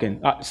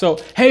talking.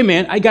 Hey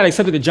man, I got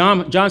accepted to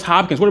Johns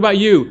Hopkins. What about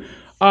you?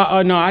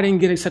 No, I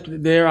didn't get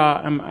accepted there.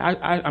 I'm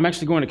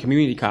actually going to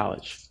community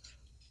college.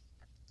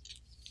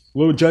 A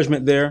little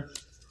judgment there.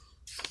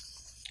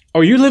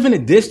 Oh, you live in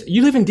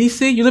You live in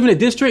D.C.? You live in a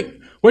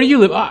district? Where do you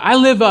live? I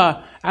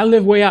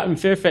live way out in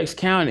Fairfax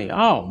County.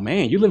 Oh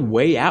man, you live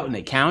way out in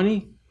the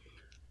county?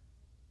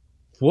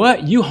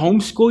 What? You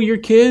homeschool your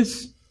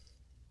kids?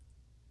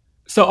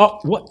 So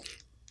what?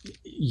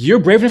 You're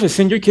brave enough to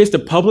send your kids to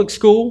public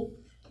school?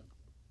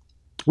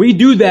 We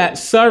do that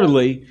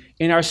subtly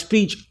in our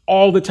speech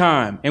all the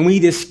time, and we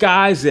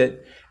disguise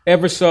it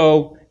ever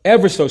so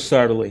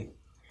subtly.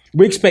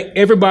 We expect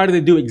everybody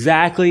to do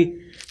exactly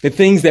the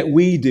things that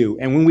we do,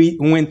 and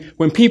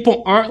when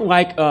people aren't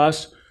like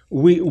us,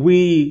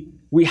 we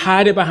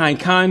hide it behind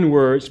kind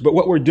words. But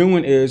what we're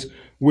doing is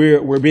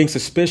we're being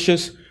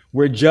suspicious,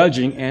 we're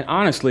judging, and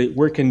honestly,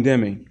 we're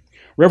condemning.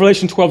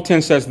 Revelation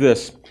 12:10 says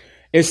this.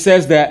 It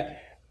says that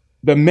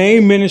the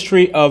main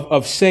ministry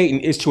of Satan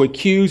is to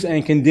accuse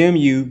and condemn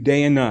you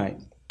day and night.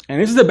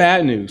 And this is the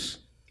bad news.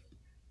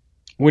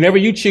 Whenever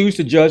you choose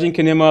to judge and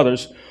condemn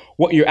others,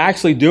 what you're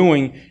actually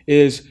doing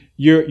is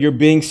you're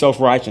being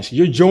self-righteous.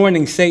 You're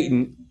joining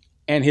Satan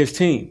and his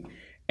team.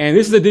 And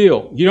this is the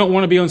deal. You don't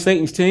want to be on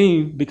Satan's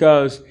team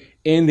because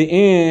in the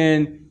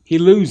end, he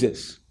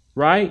loses,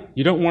 right?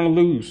 You don't want to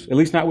lose, at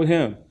least not with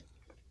him.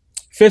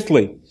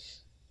 Fifthly,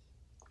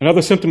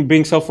 another symptom of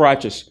being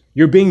self-righteous.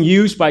 You're being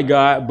used by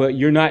God, but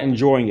you're not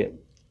enjoying it.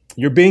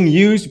 You're being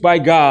used by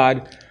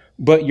God,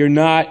 but you're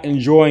not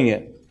enjoying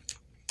it.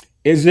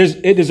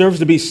 It deserves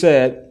to be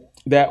said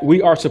that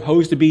we are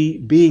supposed to be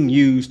being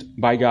used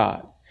by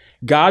God.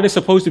 God is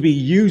supposed to be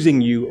using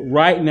you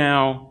right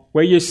now,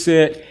 where you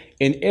sit,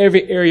 in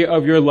every area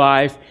of your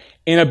life,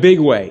 in a big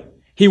way.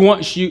 He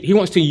wants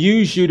to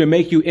use you to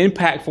make you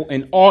impactful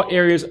in all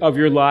areas of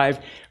your life,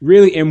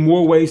 really in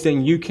more ways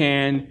than you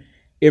can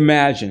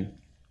imagine.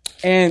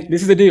 And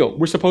this is the deal.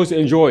 We're supposed to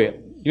enjoy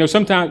it. You know,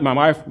 sometimes my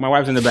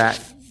wife's in the back.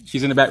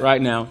 She's in the back right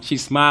now.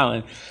 She's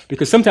smiling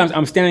because sometimes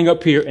I'm standing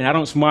up here and I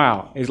don't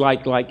smile. It's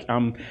like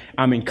I'm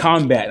in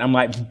combat. I'm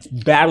like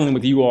battling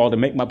with you all to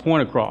make my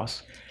point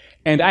across.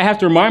 And I have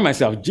to remind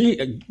myself,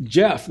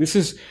 Jeff, this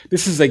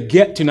is a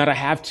get to, not a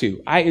have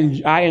to.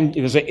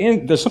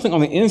 There's something on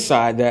the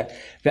inside that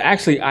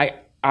actually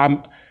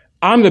I'm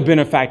the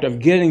benefactor of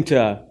getting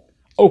to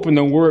open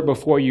the word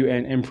before you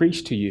and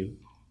preach to you.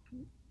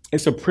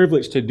 It's a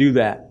privilege to do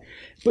that.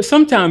 But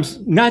sometimes,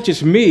 not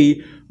just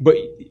me, but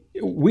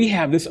we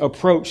have this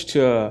approach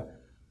to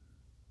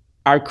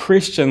our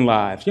Christian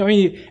lives. You know, I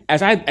mean,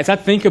 as I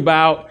think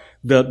about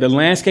the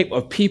landscape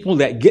of people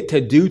that get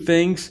to do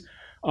things,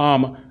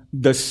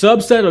 the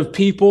subset of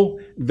people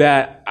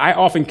that I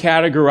often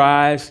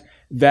categorize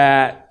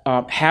that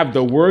have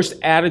the worst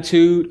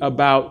attitude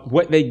about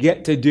what they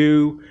get to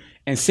do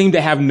and seem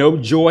to have no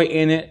joy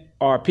in it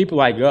are people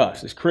like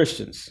us as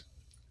Christians.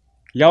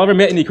 Y'all ever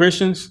met any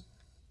Christians?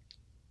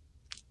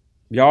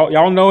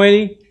 Y'all know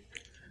any?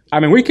 I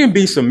mean, we can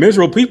be some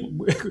miserable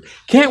people.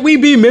 Can't we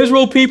be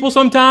miserable people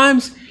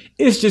sometimes?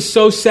 It's just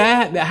so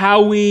sad that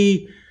how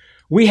we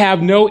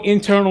have no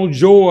internal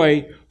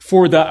joy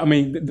for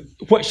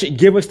what should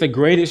give us the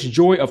greatest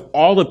joy of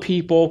all the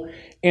people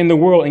in the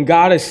world. And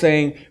God is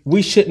saying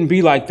we shouldn't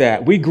be like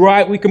that. We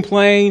gripe, we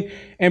complain,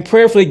 and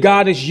prayerfully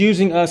God is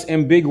using us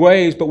in big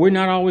ways, but we're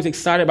not always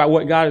excited about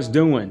what God is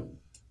doing.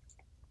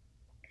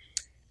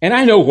 And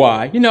I know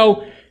why. You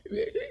know,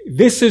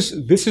 this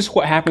is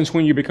what happens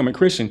when you become a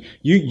Christian.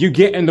 You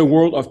get in the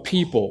world of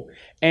people.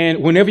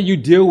 And whenever you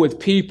deal with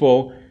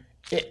people,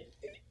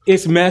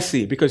 it's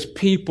messy because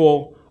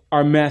people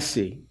are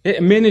messy.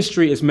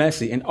 Ministry is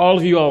messy. And all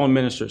of you all are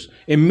ministers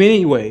in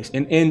many ways.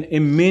 And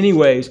in many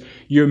ways,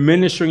 you're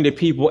ministering to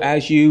people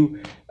as you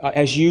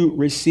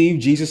receive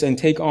Jesus and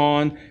take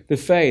on the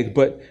faith.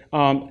 But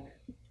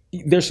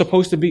there's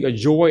supposed to be a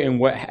joy in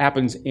what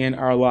happens in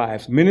our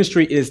lives.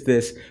 Ministry is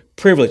this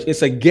privilege.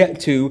 It's a get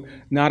to,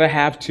 not a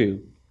have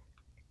to.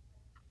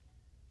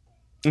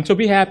 And so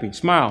be happy.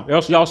 Smile.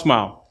 Y'all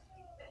smile.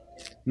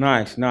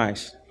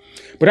 Nice.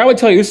 But I would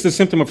tell you, this is a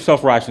symptom of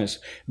self-righteousness.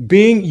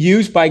 Being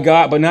used by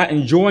God but not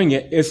enjoying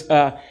it is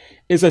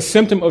a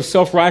symptom of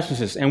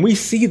self-righteousness. And we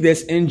see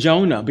this in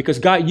Jonah because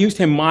God used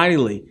him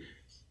mightily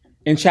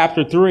in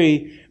chapter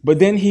 3. But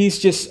then he's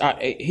just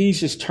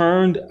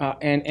turned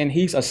and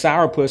he's a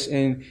sourpuss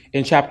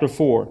in chapter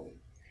 4.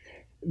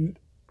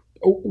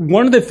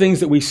 One of the things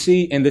that we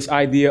see in this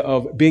idea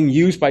of being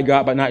used by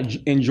God but not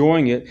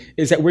enjoying it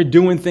is that we're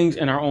doing things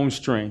in our own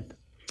strength.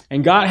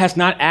 And God has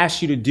not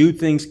asked you to do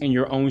things in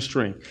your own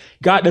strength.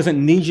 God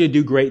doesn't need you to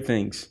do great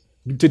things,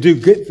 to do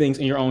good things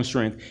in your own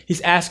strength. He's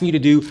asking you to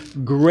do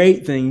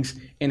great things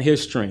in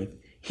his strength.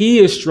 He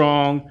is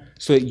strong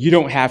so that you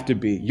don't have to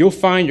be. You'll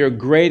find your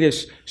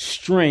greatest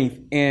strength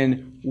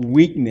in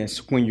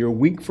weakness when you're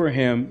weak for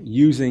him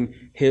using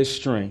his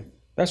strength.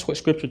 That's what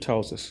Scripture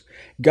tells us.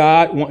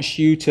 God wants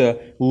you to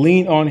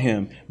lean on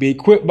him, be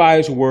equipped by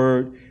his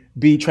word,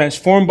 be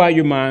transformed by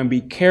your mind,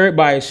 be carried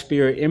by his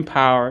spirit,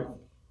 empowered.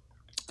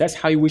 That's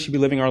how we should be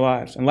living our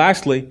lives. And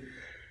lastly,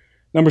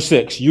 number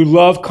 6, you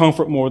love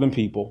comfort more than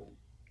people.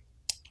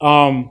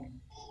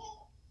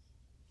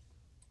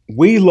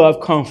 We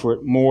love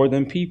comfort more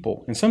than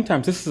people. And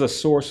sometimes this is a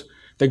source,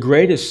 the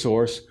greatest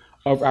source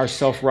of our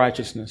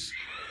self-righteousness.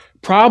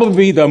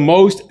 Probably the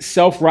most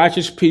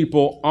self-righteous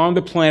people on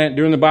the planet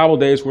during the Bible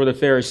days were the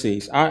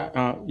Pharisees.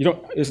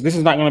 This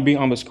is not going to be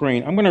on the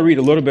screen. I'm going to read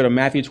a little bit of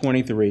Matthew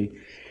 23.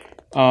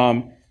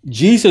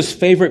 Jesus'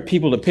 favorite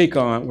people to pick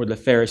on were the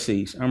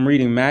Pharisees. I'm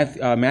reading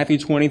Matthew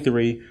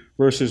 23,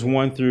 verses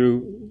 1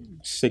 through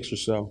 6 or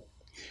so.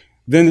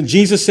 Then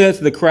Jesus said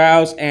to the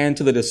crowds and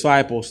to the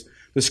disciples,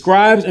 "The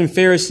scribes and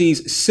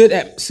Pharisees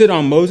sit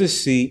on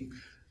Moses' seat.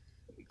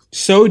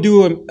 So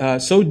do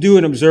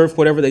and observe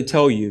whatever they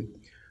tell you,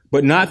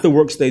 but not the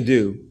works they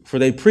do. For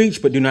they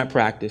preach but do not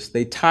practice.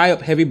 They tie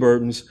up heavy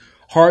burdens,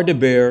 hard to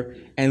bear,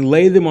 and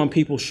lay them on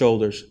people's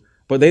shoulders,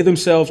 but they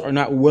themselves are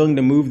not willing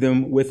to move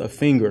them with a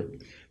finger.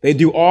 They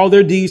do all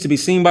their deeds to be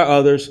seen by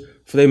others,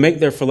 for they make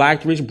their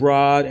phylacteries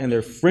broad and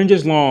their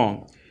fringes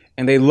long.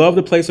 And they love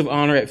the place of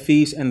honor at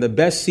feasts and the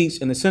best seats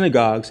in the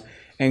synagogues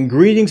and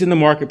greetings in the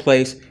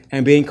marketplace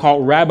and being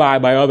called rabbi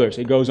by others."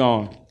 It goes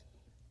on.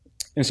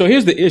 And so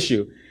here's the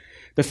issue.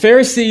 The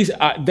Pharisees,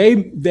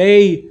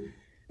 they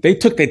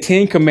took the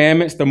 10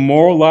 Commandments, the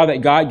moral law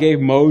that God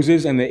gave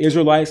Moses and the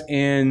Israelites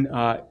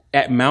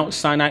at Mount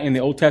Sinai in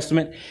the Old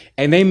Testament,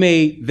 and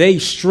they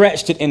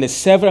stretched it into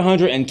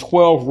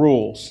 712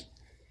 rules.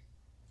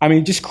 I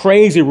mean, just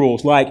crazy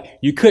rules, like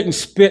you couldn't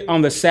spit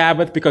on the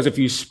Sabbath because if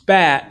you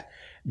spat,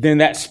 then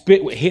that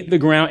spit would hit the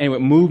ground and it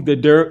would move the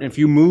dirt. And if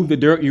you moved the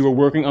dirt, you were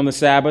working on the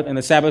Sabbath. And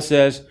the Sabbath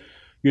says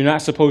you're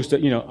not supposed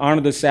to,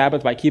 honor the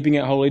Sabbath by keeping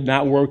it holy,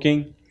 not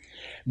working.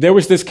 There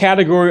was this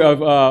category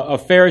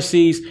of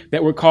Pharisees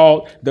that were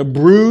called the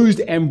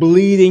bruised and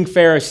bleeding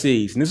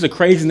Pharisees. And this is a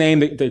crazy name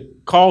to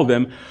call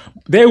them.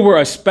 They were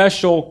a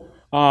special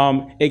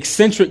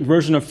eccentric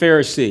version of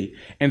Pharisee.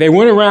 And they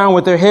went around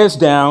with their heads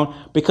down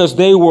because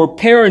they were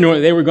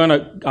paranoid they were going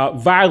to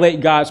violate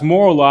God's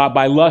moral law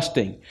by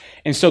lusting.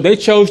 And so they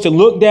chose to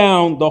look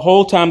down the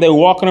whole time they were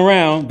walking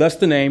around, thus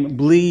the name,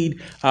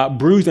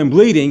 bruised and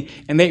bleeding,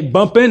 and they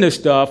bump into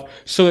stuff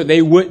so that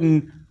they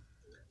wouldn't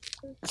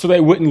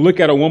look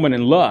at a woman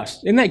and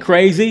lust. Isn't that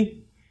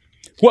crazy?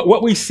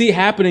 What we see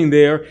happening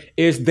there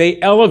is they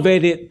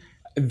elevated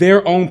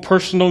their own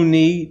personal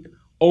need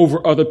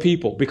over other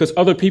people because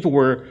other people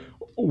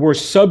were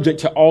subject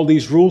to all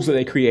these rules that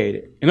they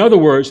created. In other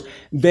words,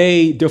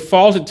 they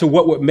defaulted to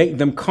what would make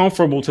them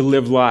comfortable to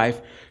live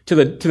life, to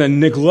the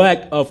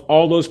neglect of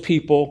all those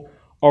people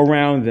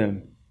around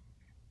them.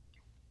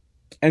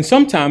 And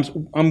sometimes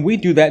we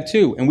do that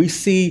too, and we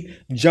see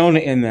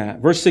Jonah in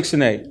that. Verse 6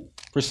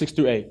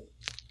 through 8.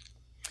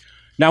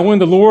 Now when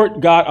the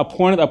Lord God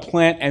appointed a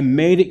plant and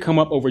made it come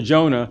up over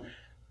Jonah,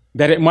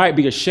 that it might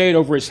be a shade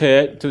over his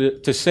head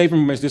to save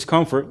him from his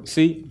discomfort.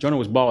 See, Jonah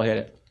was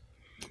bald-headed.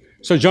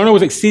 So Jonah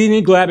was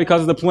exceedingly glad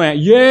because of the plant.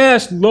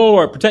 "Yes,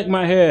 Lord, protect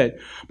my head."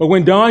 But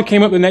when dawn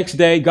came up the next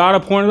day, God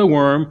appointed a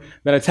worm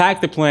that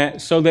attacked the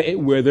plant so that it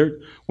withered.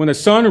 When the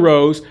sun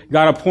rose,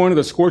 God appointed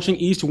a scorching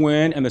east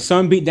wind, and the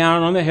sun beat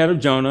down on the head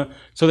of Jonah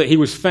so that he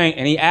was faint.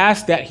 And he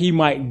asked that he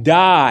might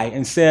die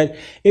and said,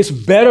 "It's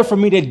better for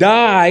me to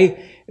die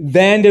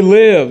than to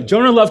live."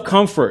 Jonah loved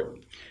comfort.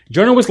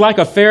 Jonah was like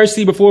a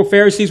Pharisee before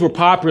Pharisees were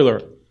popular.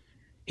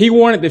 He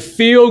wanted to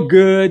feel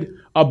good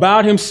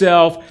about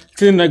himself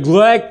to the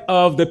neglect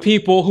of the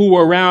people who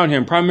were around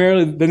him,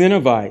 primarily the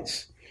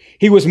Ninevites.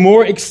 He was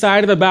more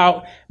excited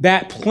about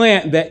that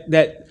plant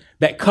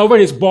that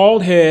covered his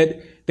bald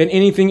head than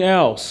anything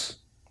else.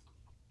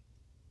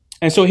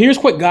 And so here's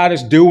what God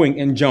is doing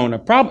in Jonah,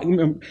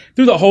 probably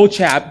through the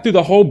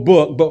whole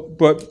book,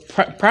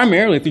 but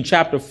primarily through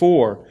chapter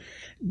 4.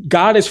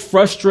 God is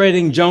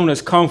frustrating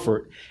Jonah's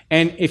comfort.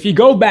 And if you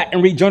go back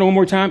and read Jonah one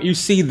more time, you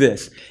see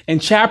this. In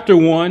chapter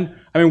 1,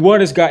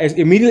 what is God?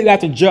 Immediately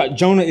after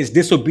Jonah is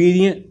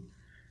disobedient,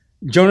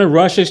 Jonah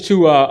rushes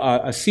to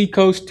a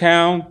seacoast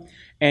town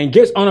and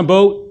gets on a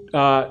boat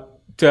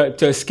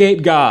to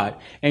escape God.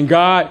 And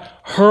God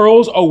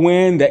hurls a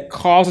wind that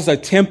causes a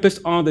tempest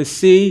on the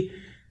sea.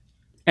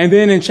 And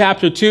then in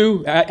chapter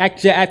 2,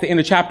 actually at the end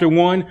of chapter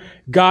 1,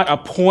 God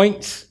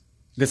appoints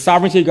the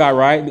sovereignty of God,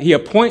 right? He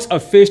appoints a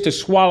fish to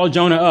swallow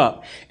Jonah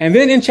up. And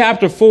then in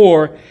chapter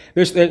 4,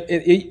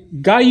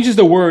 God uses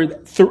the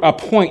word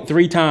appoint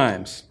 3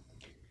 times.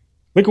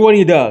 Look at what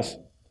he does.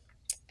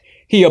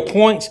 He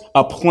appoints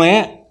a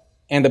plant,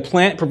 and the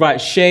plant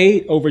provides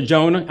shade over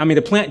Jonah.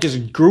 The plant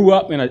just grew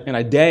up in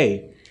a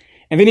day.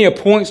 And then he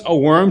appoints a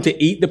worm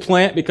to eat the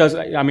plant because,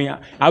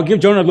 I'll give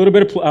Jonah a little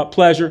bit of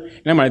pleasure,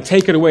 and I'm going to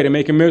take it away to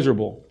make him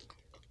miserable.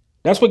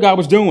 That's what God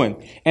was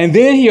doing. And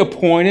then he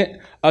appointed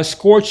a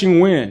scorching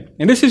wind.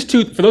 And this is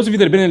for those of you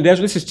that have been in the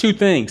desert, this is 2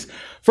 things.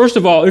 First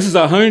of all, this is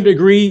a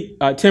 100-degree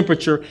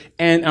temperature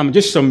and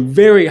just some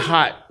very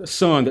hot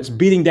sun that's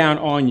beating down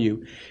on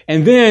you.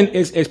 And then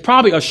it's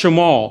probably a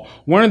shamal,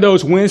 one of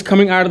those winds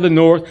coming out of the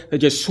north that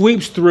just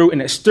sweeps through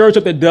and it stirs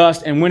up the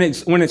dust. And when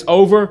it's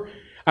over,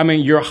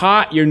 you're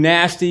hot, you're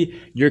nasty,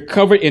 you're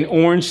covered in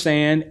orange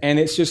sand, and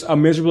it's just a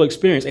miserable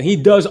experience. And he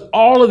does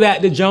all of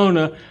that to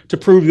Jonah to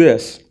prove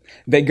this,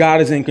 that God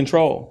is in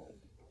control.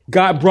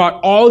 God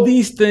brought all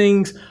these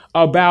things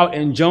about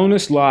in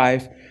Jonah's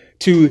life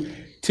to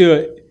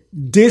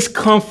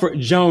discomfort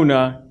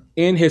Jonah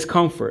in his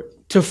comfort,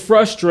 to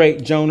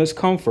frustrate Jonah's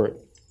comfort.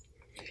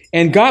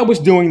 And God was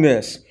doing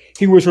this.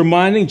 He was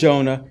reminding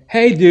Jonah,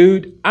 "Hey,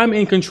 dude, I'm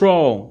in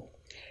control.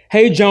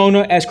 Hey,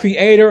 Jonah, as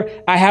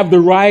creator, I have the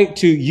right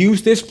to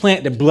use this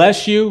plant to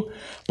bless you,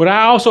 but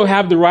I also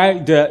have the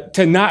right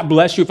to not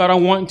bless you if I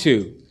don't want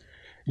to.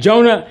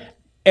 Jonah,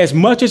 as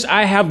much as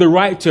I have the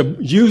right to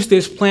use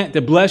this plant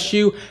to bless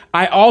you,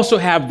 I also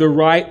have the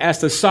right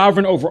as the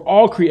sovereign over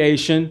all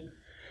creation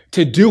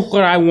to do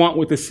what I want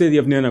with the city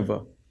of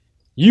Nineveh.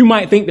 You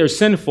might think they're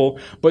sinful,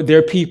 but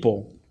they're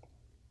people.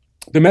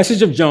 The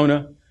message of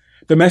Jonah,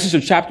 the message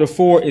of chapter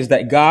 4 is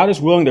that God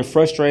is willing to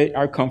frustrate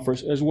our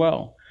comforts as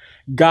well.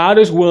 God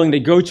is willing to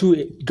go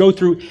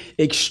through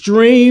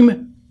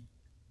extreme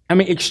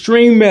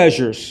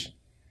measures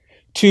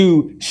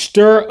to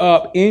stir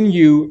up in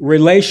you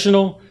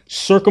relational,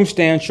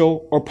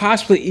 circumstantial, or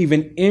possibly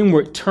even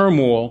inward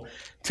turmoil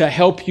to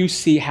help you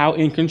see how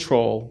in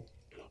control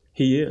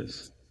he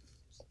is.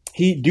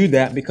 He do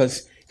that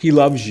because he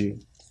loves you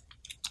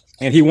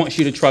and he wants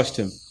you to trust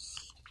him.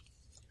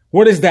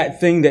 What is that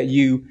thing that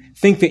you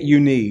think that you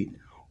need?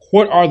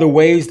 What are the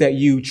ways that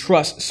you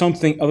trust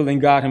something other than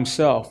God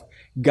himself?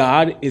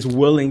 God is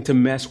willing to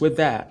mess with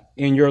that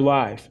in your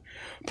life.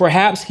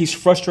 Perhaps he's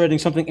frustrating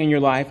something in your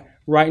life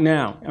right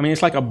now. I mean,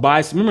 it's like a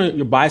bicycle. Remember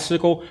your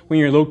bicycle when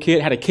you were a little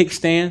kid had a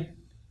kickstand?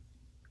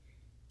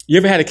 You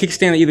ever had a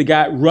kickstand that either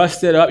got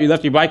rusted up, you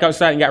left your bike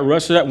outside and got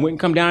rusted up and wouldn't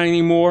come down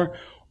anymore,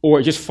 or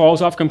it just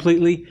falls off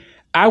completely?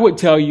 I would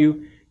tell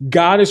you,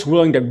 God is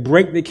willing to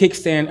break the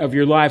kickstand of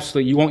your life so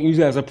that you won't use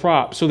it as a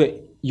prop, so that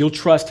you'll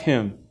trust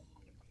him.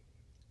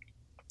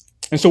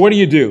 And so what do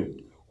you do?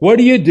 What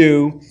do you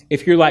do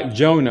if you're like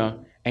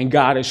Jonah and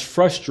God is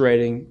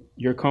frustrating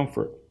your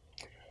comfort?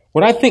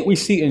 What I think we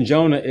see in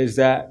Jonah is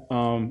that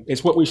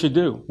it's what we should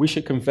do. We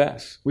should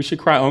confess. We should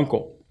cry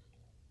uncle.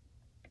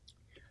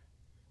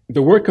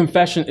 The word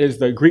confession is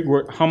the Greek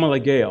word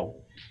homologeo.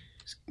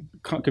 It's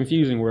a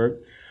confusing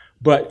word.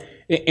 But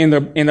in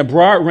the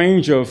broad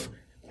range of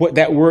what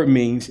that word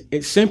means,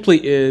 it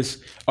simply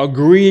is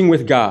agreeing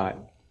with God.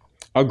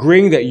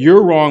 Agreeing that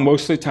you're wrong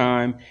most of the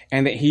time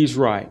and that he's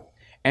right.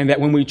 And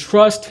that when we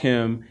trust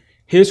him,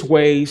 his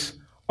ways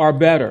are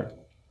better.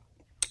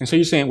 And so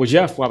you're saying, well,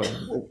 Jeff, we're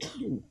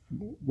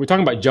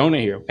talking about Jonah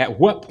here. At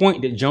what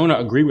point did Jonah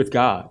agree with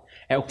God?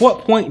 At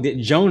what point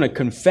did Jonah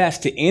confess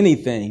to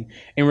anything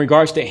in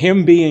regards to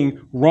him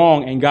being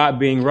wrong and God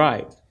being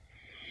right?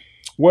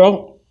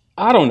 Well,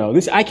 I don't know.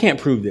 I can't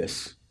prove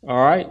this.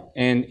 All right.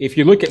 And if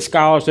you look at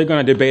scholars, they're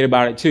going to debate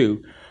about it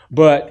too.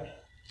 But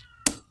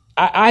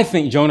I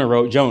think Jonah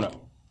wrote Jonah.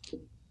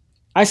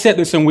 I said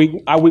this in week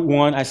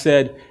 1. I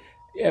said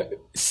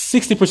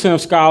 60%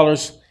 of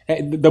scholars,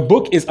 the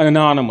book is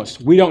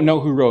anonymous. We don't know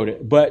who wrote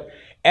it. But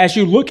as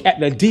you look at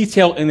the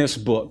detail in this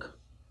book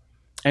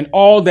and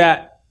all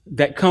that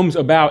comes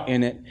about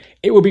in it,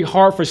 it would be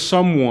hard for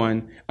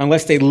someone,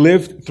 unless they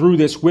lived through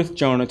this with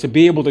Jonah, to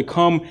be able to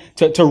come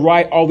to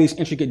write all these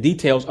intricate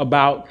details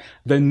about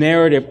the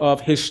narrative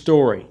of his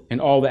story and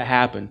all that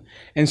happened.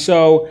 And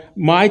so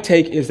my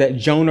take is that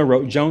Jonah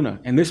wrote Jonah,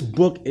 and this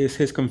book is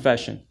his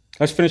confession.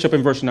 Let's finish up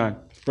in verse 9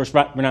 through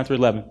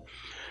 11.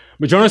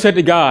 But Jonah said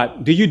to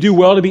God, do you do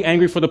well to be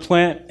angry for the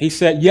plant? He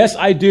said, yes,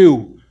 I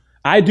do.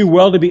 I do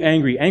well to be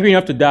angry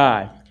enough to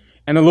die.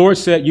 And the Lord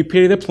said, you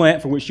pity the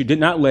plant for which you did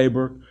not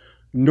labor,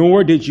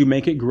 nor did you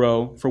make it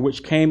grow, for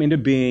which came into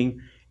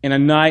being in a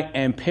night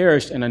and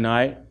perished in a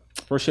night.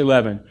 Verse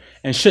 11,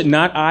 and should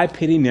not I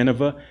pity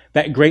Nineveh,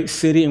 that great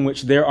city in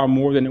which there are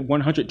more than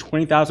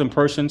 120,000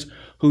 persons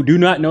who do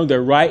not know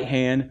their right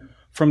hand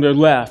from their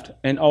left,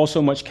 and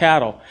also much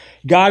cattle?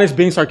 God is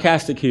being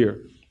sarcastic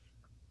here.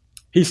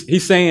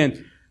 He's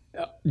saying,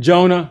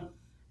 Jonah,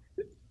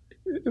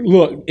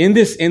 look, in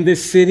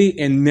this city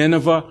in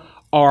Nineveh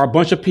are a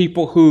bunch of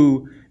people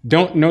who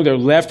don't know their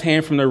left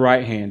hand from their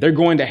right hand. They're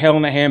going to hell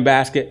in a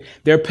handbasket.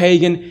 They're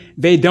pagan.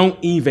 They don't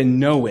even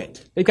know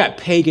it. They've got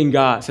pagan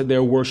gods that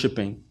they're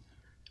worshiping.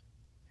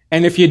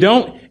 And if you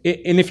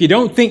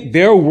don't think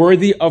they're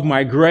worthy of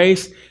my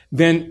grace,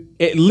 then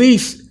at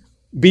least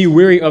be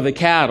weary of the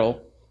cattle.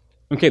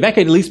 Okay, that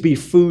could at least be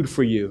food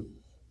for you.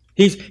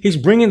 He's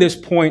bringing this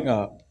point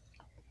up.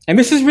 And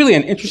this is really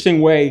an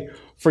interesting way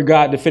for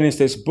God to finish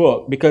this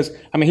book, because,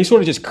 he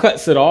sort of just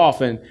cuts it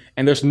off and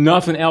there's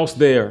nothing else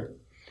there.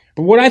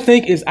 But what I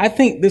think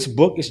this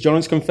book is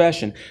Jonah's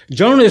confession.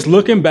 Jonah is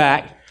looking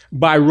back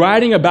by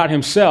writing about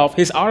himself,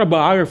 his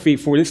autobiography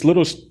for this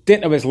little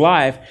stint of his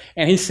life,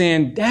 and he's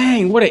saying,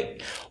 dang, what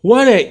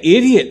an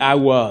idiot I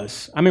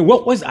was.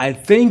 What was I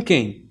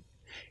thinking?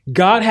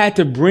 God had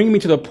to bring me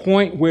to the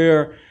point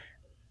where,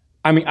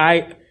 I'm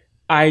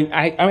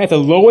at the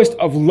lowest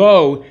of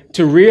low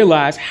to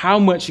realize how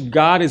much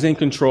God is in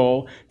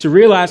control, to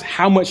realize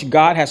how much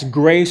God has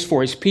grace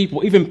for his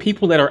people, even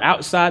people that are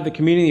outside the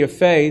community of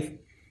faith.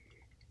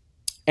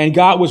 And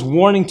God was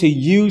wanting to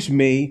use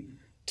me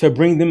to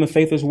bring them to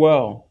faith as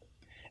well.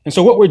 And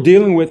so what we're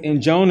dealing with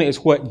in Jonah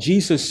is what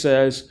Jesus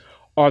says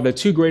are the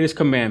two greatest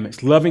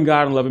commandments, loving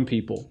God and loving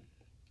people.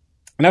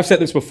 And I've said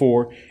this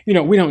before, we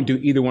don't do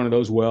either one of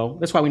those well.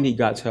 That's why we need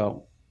God's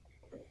help.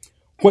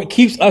 What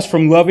keeps us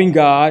from loving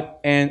God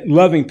and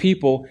loving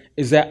people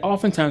is that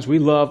oftentimes we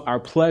love our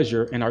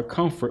pleasure and our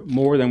comfort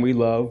more than we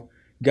love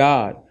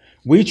God.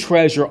 We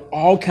treasure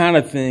all kind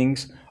of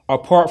things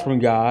apart from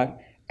God,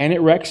 and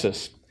it wrecks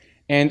us.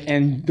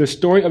 And the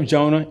story of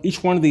Jonah,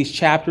 each one of these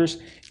chapters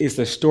is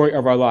the story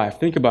of our life.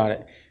 Think about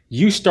it.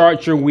 You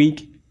start your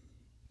week,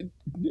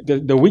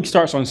 the week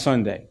starts on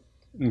Sunday,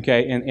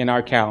 okay, in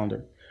our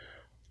calendar.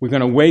 We're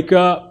going to wake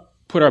up,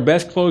 put our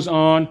best clothes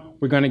on.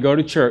 We're going to go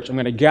to church. I'm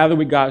going to gather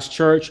with God's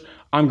church.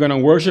 I'm going to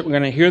worship. I'm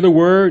going to hear the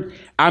word.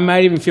 I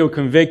might even feel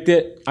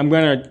convicted. I'm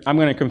going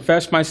to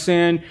confess my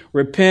sin,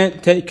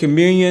 repent, take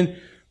communion,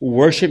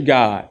 worship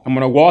God. I'm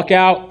going to walk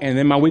out, and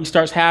then my week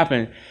starts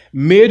happening.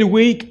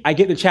 Midweek, I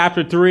get to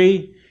chapter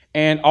 3,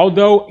 and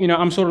although,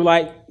 I'm sort of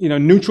like,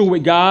 neutral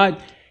with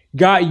God,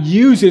 God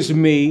uses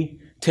me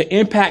to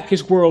impact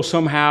his world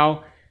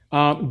somehow,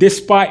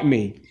 despite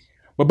me.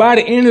 But by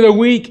the end of the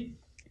week,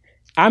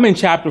 I'm in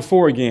chapter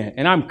 4 again,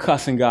 and I'm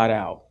cussing God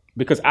out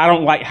because I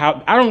don't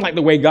like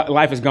the way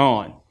life is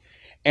gone.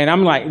 And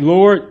I'm like,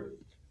 Lord,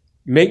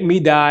 make me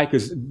die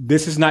because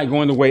this is not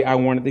going the way I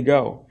want it to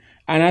go.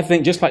 And I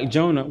think just like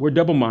Jonah, we're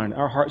double-minded.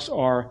 Our hearts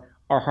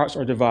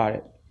are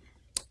divided.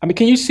 I mean,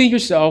 can you see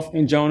yourself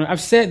in Jonah?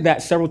 I've said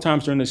that several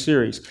times during this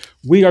series.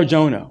 We are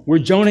Jonah. We're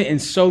Jonah in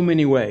so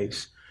many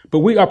ways, but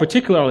we are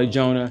particularly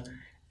Jonah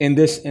in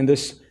this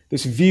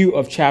view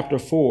of chapter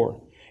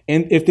 4.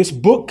 And if this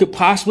book could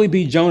possibly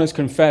be Jonah's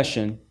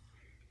confession,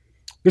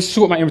 this is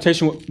what my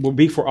invitation will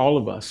be for all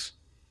of us,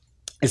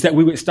 is that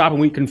we would stop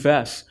and we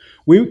confess.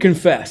 We would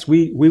confess.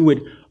 We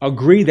would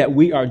agree that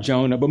we are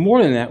Jonah, but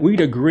more than that, we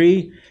would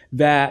agree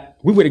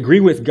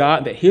with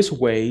God that his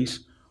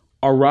ways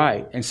are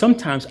right. And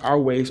sometimes our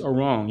ways are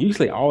wrong.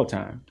 Usually all the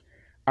time.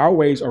 Our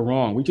ways are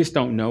wrong. We just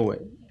don't know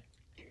it.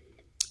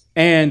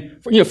 And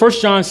 1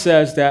 John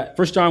says that,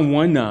 1 John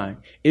 1:9,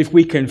 if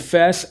we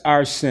confess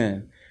our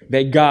sin,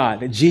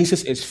 that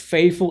Jesus is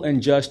faithful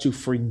and just to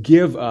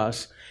forgive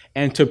us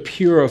and to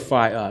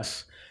purify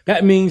us.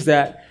 That means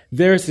that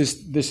there's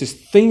this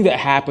thing that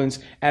happens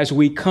as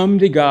we come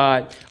to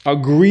God,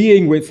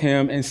 agreeing with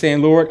him and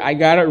saying, Lord, I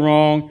got it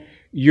wrong.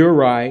 You're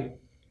right.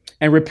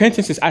 And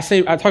repentance is, I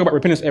talk about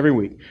repentance every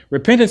week.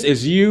 Repentance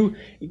is you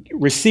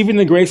receiving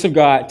the grace of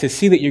God to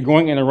see that you're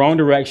going in the wrong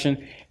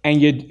direction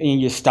and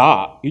you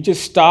stop. You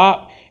just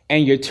stop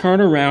and you turn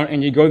around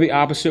and you go the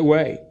opposite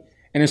way.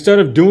 And instead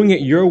of doing it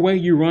your way,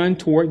 you run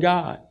toward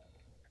God.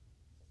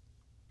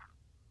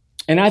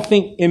 And I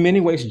think in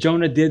many ways,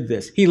 Jonah did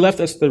this. He left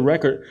us the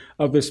record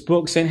of this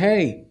book saying,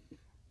 hey,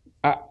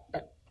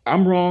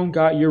 I'm wrong.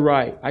 God, you're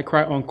right. I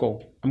cry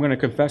uncle. I'm going to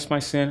confess my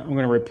sin. I'm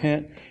going to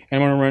repent and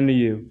I'm going to run to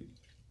you.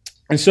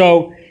 And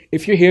so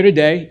if you're here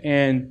today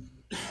and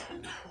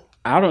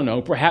I don't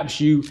know,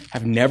 perhaps you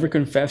have never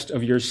confessed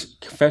your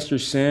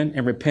sin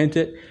and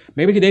repented.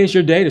 Maybe today is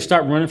your day to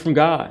start running from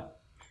God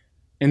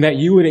and that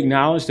you would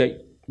acknowledge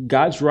that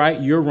God's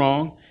right, you're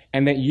wrong,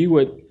 and that you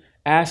would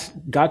ask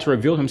God to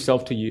reveal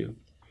himself to you.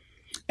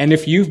 And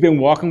if you've been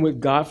walking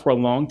with God for a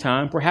long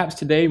time, perhaps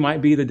today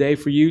might be the day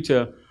for you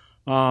to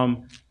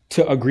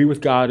agree with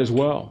God as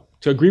well,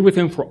 to agree with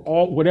him for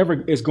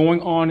whatever is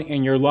going on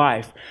in your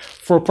life,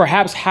 for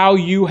perhaps how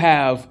you've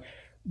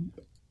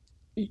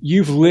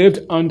lived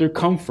under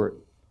comfort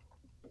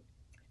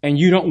and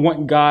you don't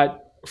want God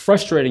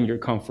frustrating your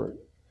comfort.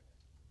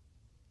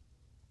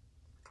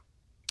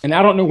 And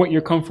I don't know what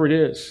your comfort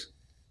is,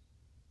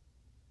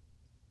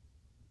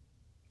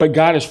 but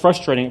God is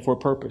frustrating it for a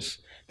purpose,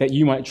 that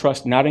you might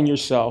trust not in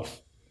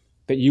yourself,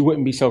 that you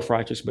wouldn't be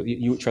self-righteous, but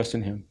you would trust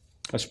in him.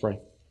 Let's pray.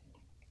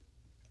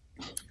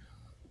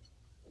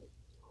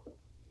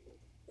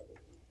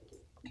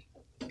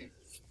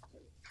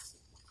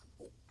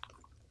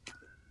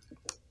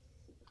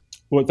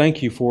 Lord,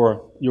 thank you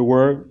for your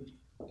word.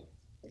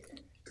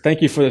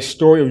 Thank you for the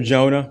story of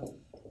Jonah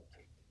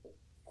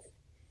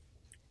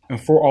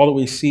and for all that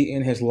we see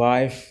in his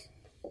life.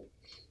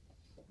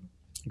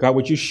 God,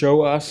 would you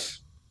show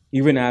us,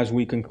 even as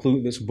we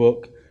conclude this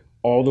book,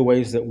 all the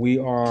ways that we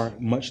are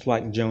much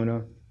like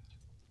Jonah?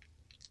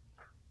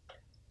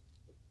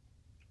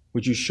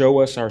 Would you show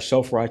us our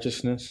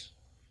self-righteousness?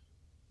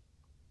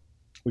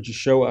 Would you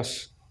show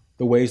us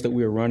the ways that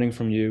we are running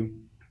from you?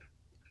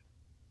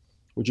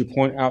 Would you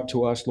point out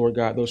to us, Lord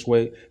God,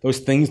 those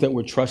things that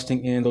we're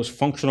trusting in, those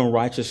functional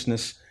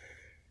righteousness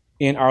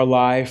in our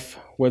life,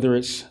 whether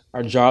it's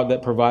our job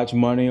that provides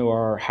money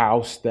or our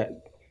house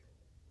that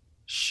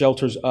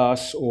shelters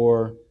us,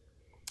 or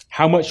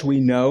how much we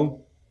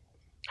know,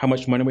 how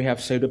much money we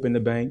have saved up in the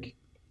bank.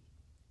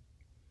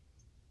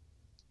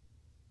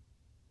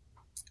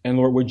 And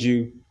Lord, would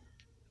you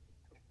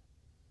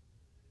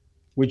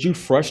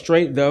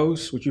frustrate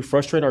those? Would you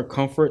frustrate our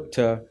comfort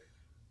to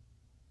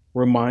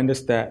remind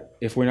us that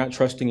if we're not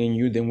trusting in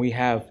you, then we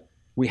have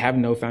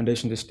no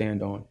foundation to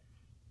stand on?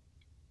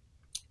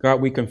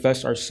 God, we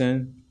confess our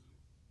sin,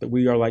 that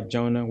we are like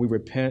Jonah. We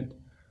repent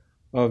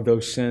of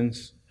those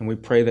sins, and we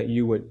pray that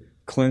you would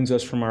cleanse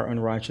us from our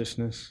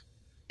unrighteousness,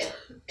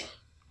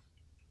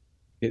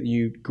 that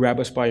you grab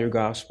us by your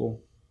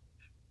gospel,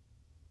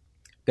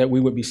 that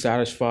we would be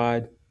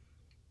satisfied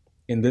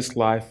in this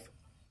life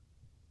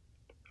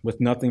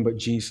with nothing but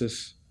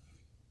Jesus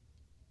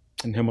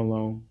and him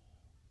alone.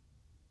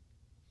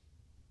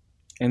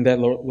 And that,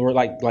 Lord,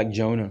 like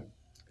Jonah,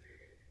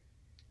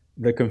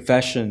 the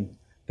confession,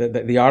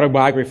 that the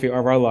autobiography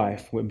of our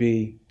life would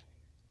be,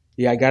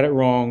 yeah, I got it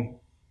wrong,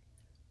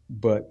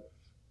 but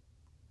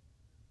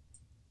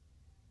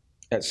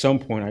at some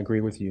point I agree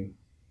with you.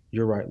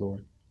 You're right,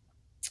 Lord.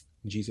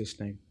 In Jesus'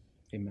 name,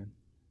 amen.